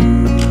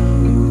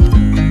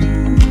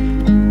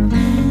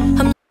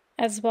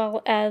 As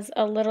well as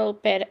a little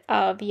bit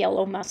of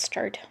yellow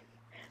mustard.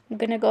 I'm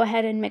gonna go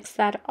ahead and mix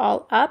that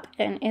all up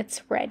and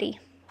it's ready.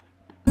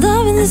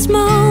 Loving this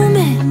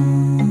moment.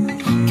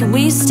 Can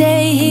we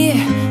stay here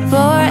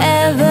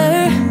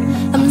forever?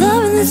 I'm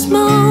loving this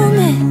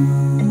moment.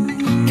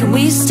 Can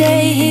we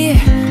stay here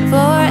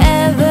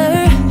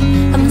forever?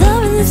 I'm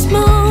loving this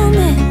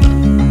moment.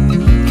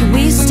 Can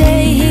we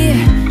stay here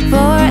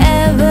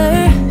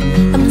forever?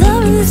 I'm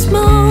loving this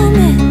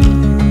moment.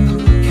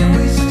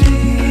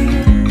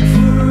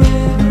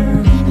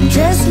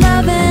 Just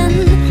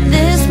loving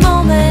this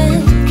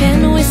moment.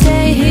 Can we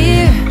stay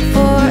here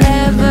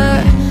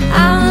forever?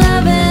 I'm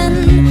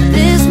loving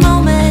this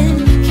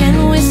moment.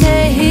 Can we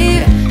stay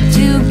here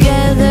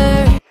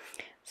together?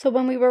 So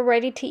when we were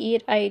ready to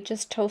eat, I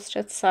just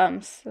toasted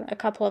a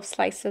couple of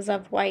slices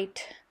of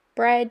white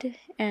bread,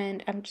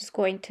 and I'm just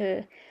going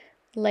to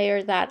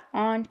layer that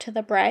onto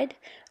the bread.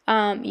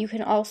 You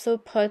can also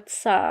put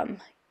some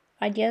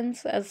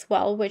onions as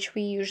well, which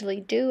we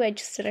usually do. I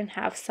just didn't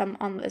have some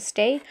on this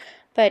day.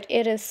 But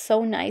it is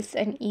so nice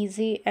and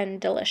easy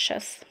and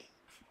delicious.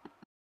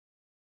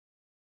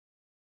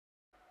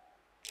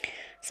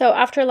 So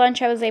after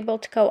lunch, I was able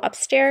to go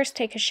upstairs,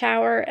 take a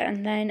shower,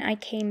 and then I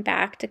came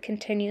back to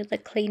continue the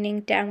cleaning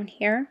down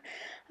here.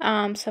 So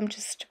I'm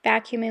just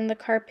vacuuming the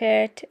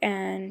carpet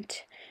and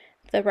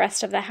the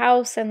rest of the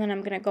house, and then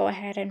I'm going to go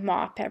ahead and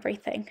mop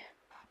everything.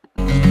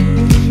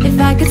 If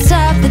I could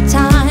stop the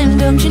time,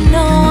 don't you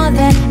know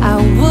that I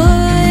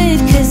would?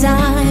 'Cause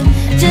I'm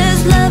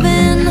just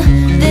loving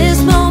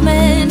this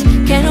moment.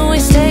 Can we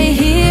stay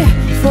here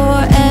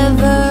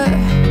forever?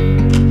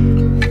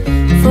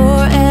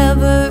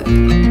 Forever,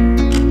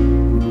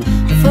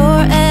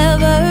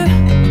 forever,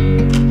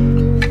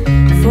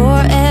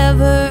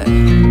 forever.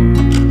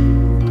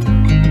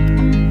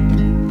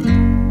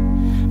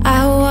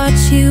 I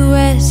watch you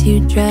as you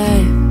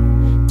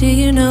drive. Do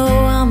you know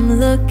I'm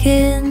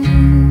looking?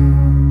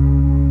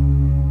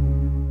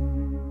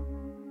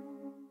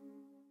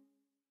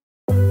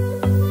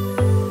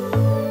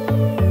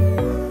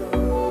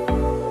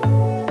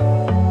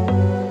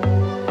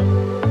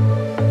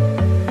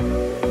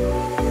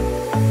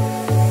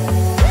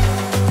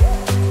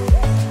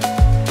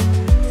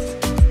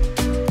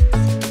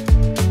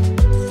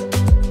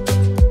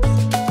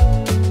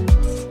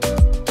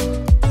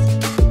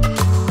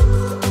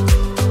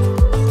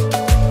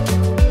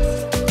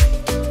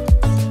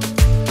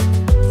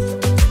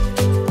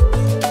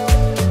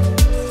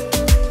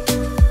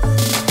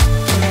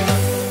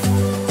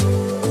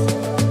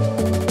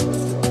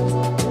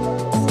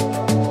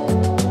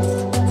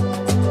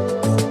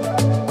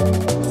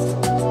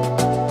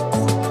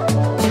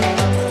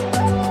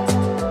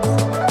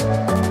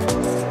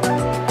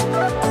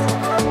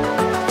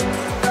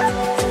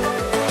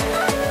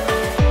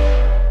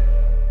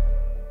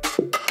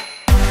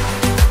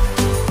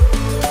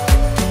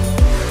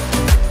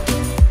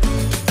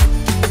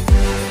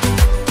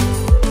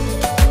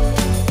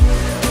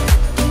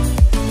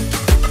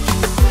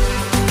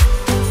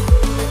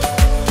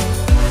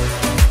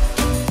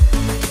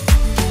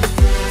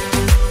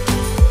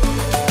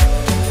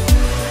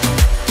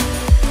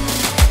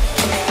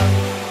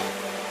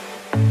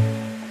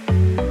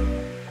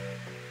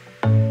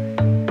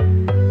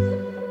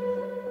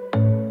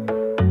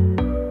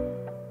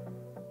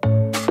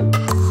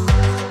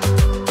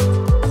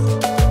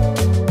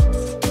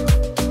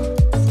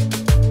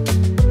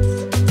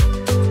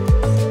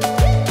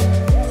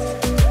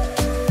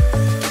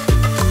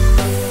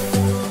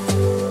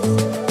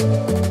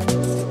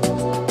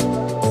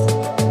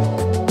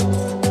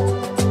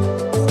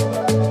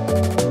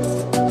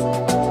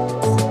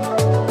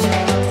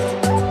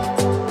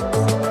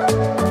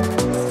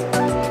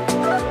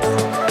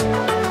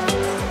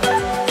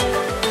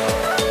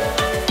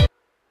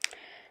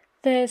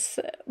 This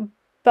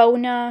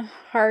Bona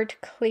hard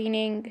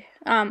cleaning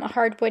A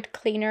hardwood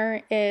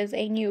cleaner is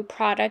a new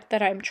product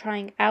that I'm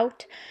trying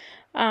out.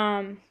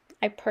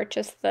 I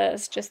purchased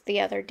this just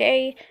the other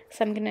day,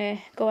 so I'm gonna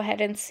go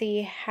ahead and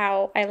see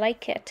how I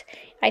like it.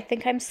 I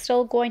think I'm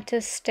still going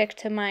to stick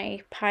to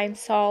my Pine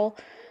Sol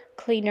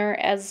cleaner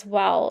as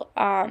well,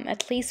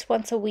 at least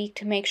once a week,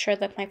 to make sure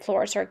that my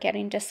floors are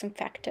getting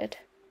disinfected.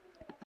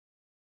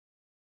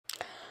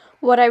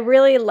 What I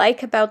really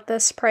like about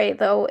this spray,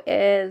 though,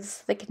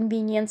 is the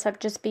convenience of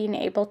just being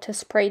able to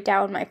spray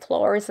down my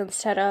floors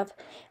instead of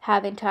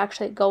having to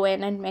actually go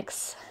in and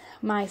mix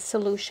my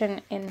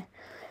solution in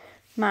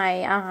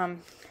my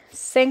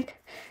sink.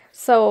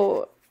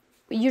 So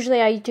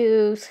usually I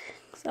do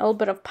a little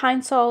bit of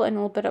Pine Sol and a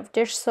little bit of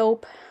dish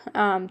soap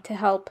to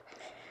help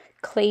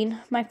clean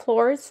my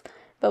floors.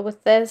 But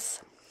with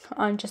this,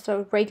 on just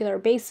a regular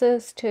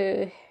basis,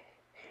 to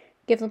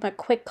give them a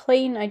quick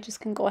clean, I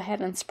just can go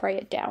ahead and spray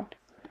it down.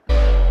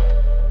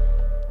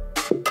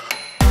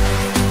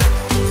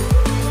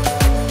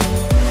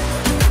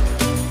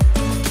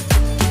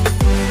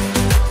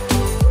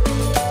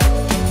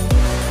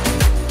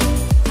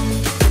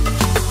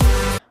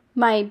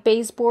 My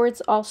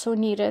baseboards also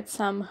needed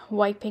some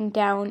wiping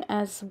down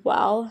as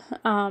well,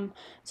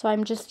 so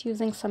I'm just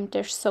using some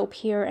dish soap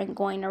here and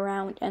going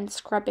around and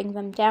scrubbing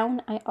them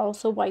down. I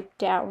also wiped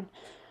down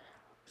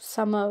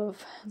some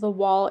of the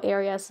wall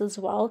areas as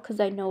well, because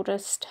I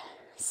noticed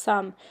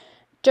some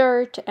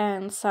dirt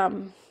and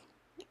some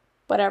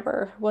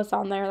whatever was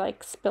on there,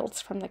 like spills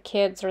from the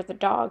kids or the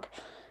dog,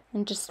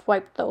 and just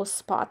wiped those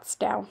spots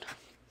down.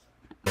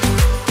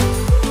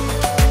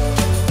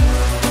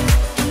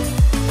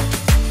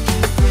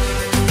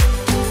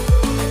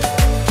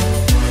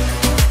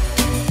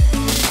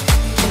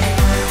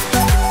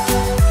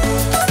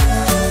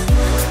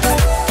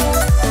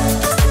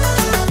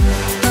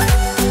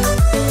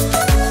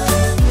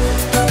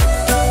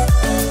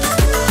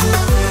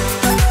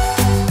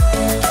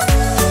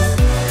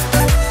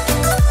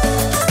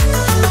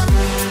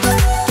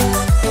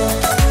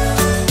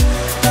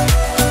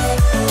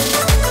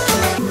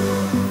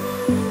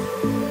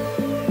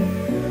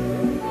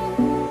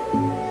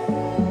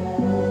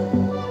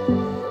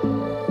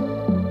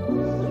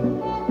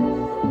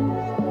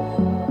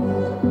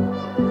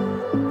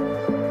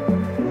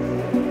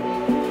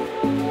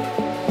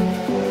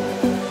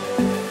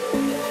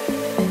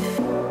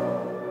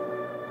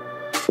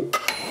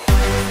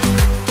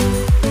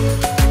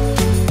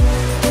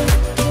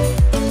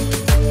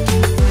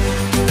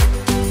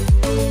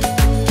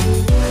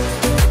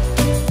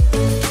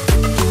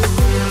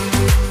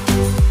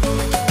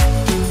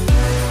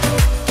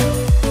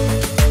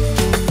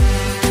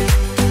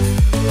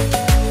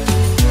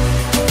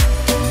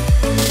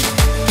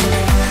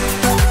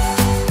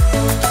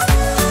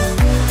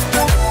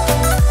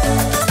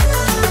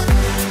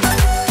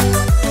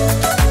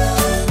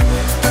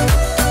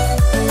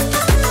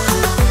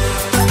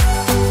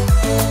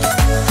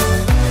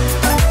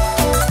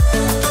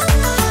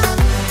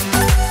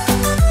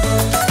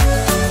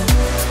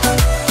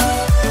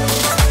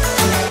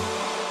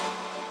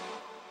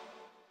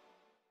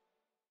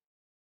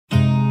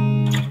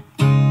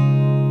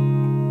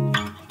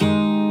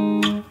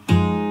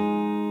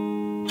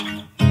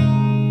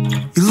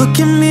 You look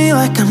at me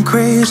like I'm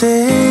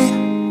crazy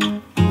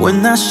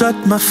when I shut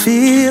my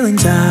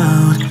feelings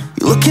out.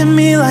 You look at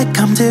me like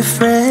I'm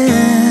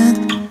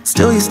different,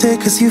 still you stay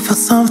cause you feel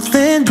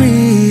something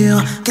real.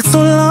 Get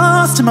so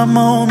lost in my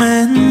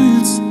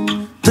moments,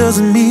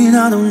 doesn't mean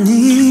I don't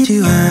need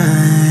you.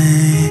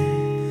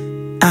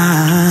 I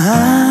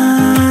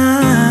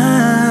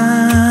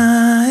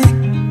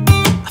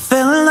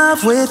fell in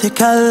love with your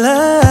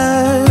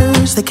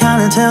colors, they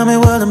kinda tell me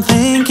what I'm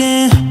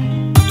thinking.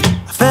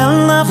 I fell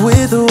in love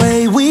with the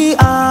way we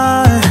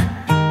are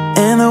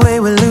and the way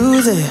we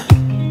lose it.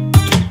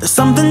 There's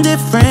something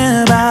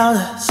different about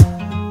us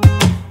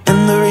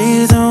and the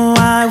reason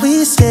why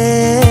we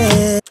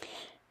stay.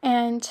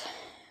 And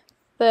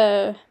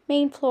the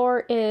main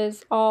floor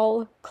is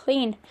all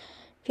clean.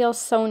 Feels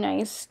so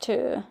nice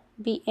to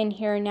be in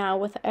here now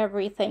with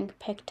everything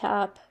picked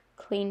up,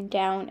 cleaned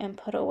down, and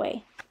put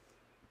away.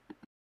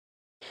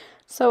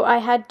 So I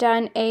had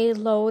done a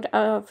load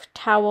of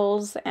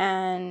towels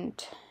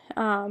and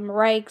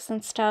rags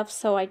and stuff,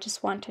 so I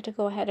just wanted to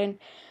go ahead and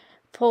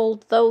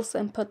fold those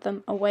and put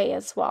them away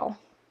as well.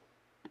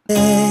 We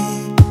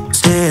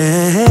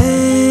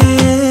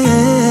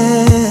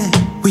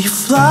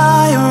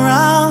fly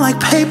around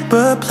like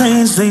paper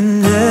planes, they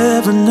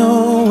never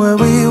know where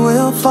we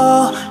will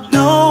fall.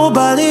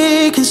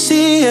 Nobody can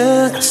see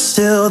us,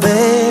 still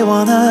they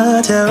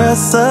wanna tear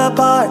us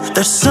apart.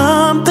 There's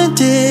something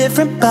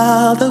different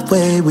about the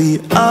way we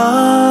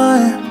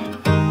are.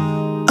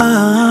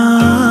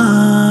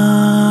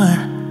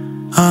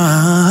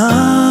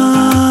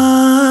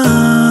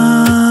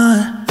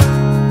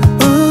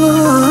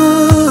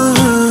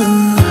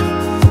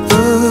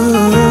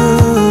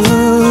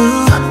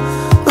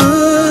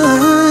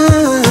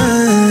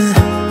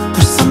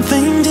 There's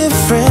something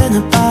different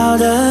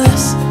about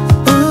us.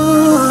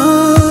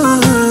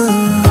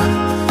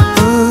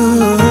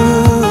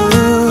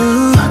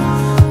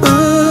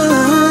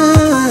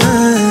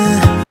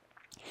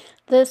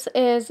 This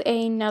is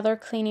another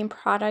cleaning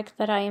product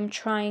that I am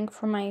trying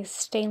for my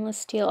stainless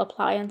steel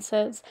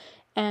appliances,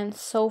 and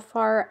so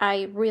far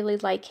I really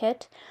like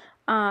it.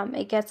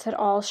 It gets it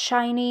all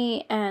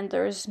shiny and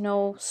there's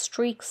no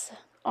streaks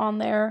on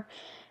there.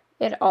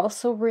 It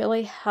also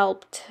really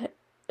helped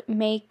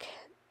make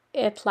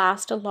it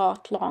last a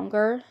lot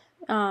longer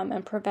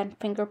and prevent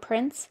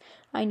fingerprints.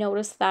 I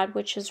noticed that,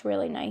 which is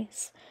really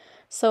nice.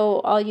 So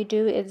all you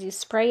do is you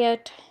spray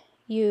it,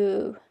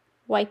 you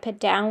wipe it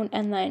down,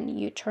 and then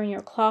you turn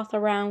your cloth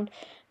around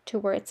to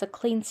where it's a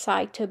clean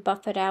side to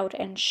buff it out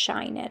and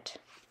shine it.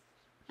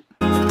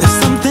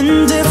 There's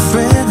something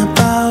different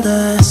about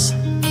us.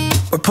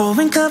 We're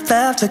pouring cup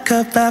after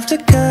cup after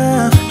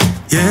cup.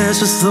 Yeah, it's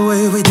just the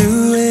way we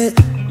do it.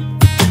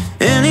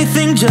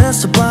 Anything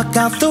just to block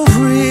out the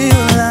real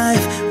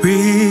life,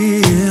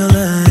 real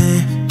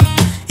life.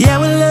 Yeah,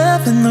 we're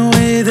loving the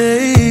way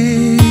they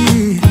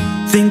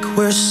think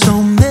we're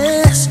so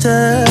messed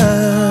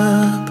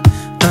up.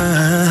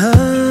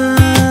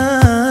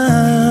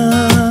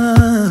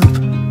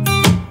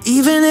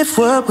 Even if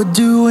what we're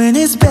doing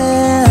is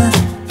bad,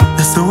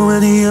 there's so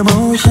many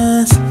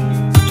emotions,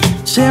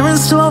 sharing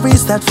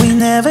stories that we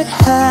never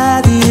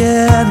had.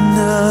 Yeah,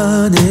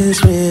 none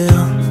is real.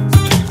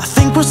 I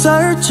think we're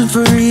searching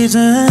for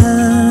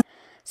reasons.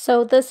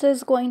 So this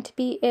is going to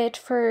be it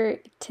for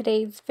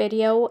today's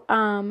video.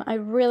 I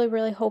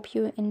really hope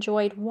you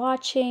enjoyed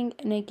watching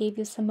and it gave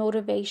you some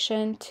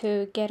motivation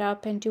to get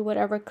up and do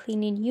whatever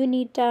cleaning you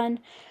need done.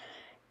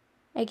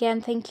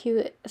 Again, thank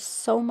you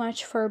so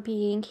much for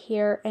being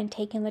here and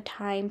taking the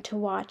time to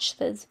watch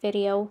this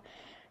video.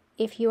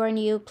 If you are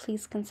new,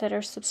 please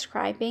consider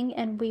subscribing,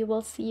 and we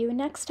will see you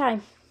next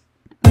time.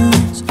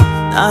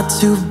 Not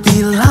to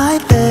be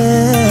like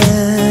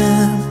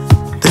them.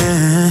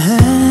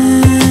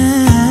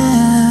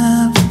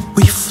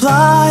 We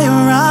fly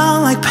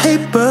around like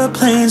paper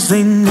planes.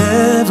 They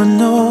never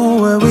know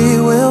where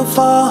we will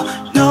fall.